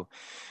Francesco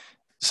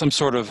some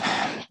sort of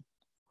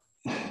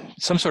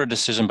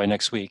decision by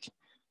next week,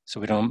 so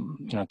we don't,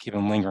 keep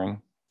him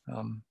lingering.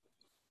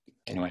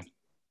 Anyway.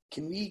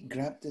 Can we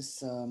grab this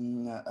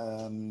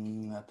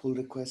pull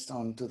request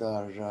onto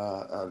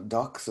our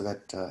doc so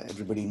that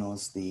everybody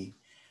knows the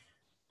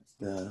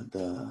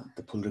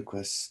pull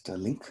request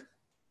link?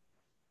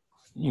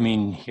 You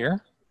mean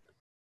here?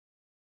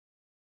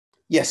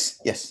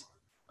 Yes,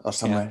 or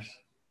somewhere.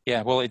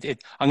 Yeah, well,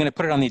 I'm going to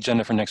put it on the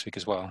agenda for next week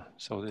as well,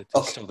 so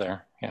it's still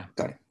there. Yeah.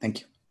 Got it.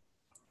 Thank you.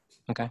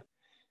 Okay.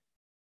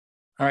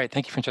 All right.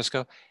 Thank you,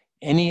 Francesco.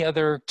 Any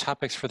other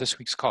topics for this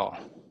week's call?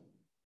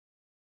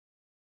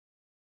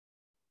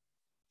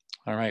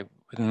 All right.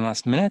 Within the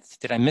last minute,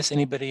 did I miss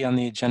anybody on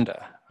the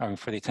agenda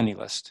for the attendee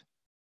list?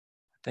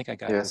 I think I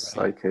got Yes,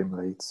 everybody. I came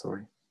late.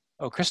 Sorry.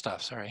 Oh,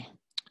 Christoph, sorry.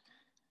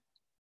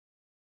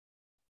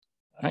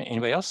 All right.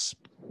 Anybody else?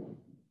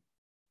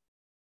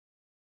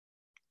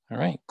 All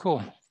right.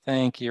 Cool.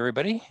 Thank you,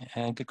 everybody,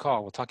 and good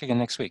call. We'll talk again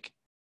next week.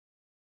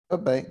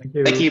 Bye-bye.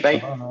 Thank you. Bye.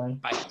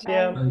 Bye.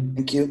 Yeah.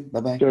 Thank you.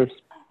 Bye-bye. Cheers.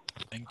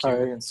 Thank Hi,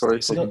 you. and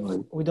sorry Stay for safe. being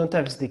late. We don't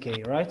have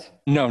SDK, right?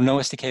 No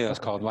SDK that's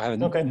called. We'll have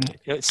it Okay.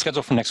 it's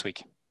scheduled for next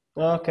week.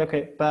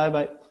 Okay.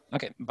 Bye.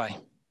 Okay. Bye.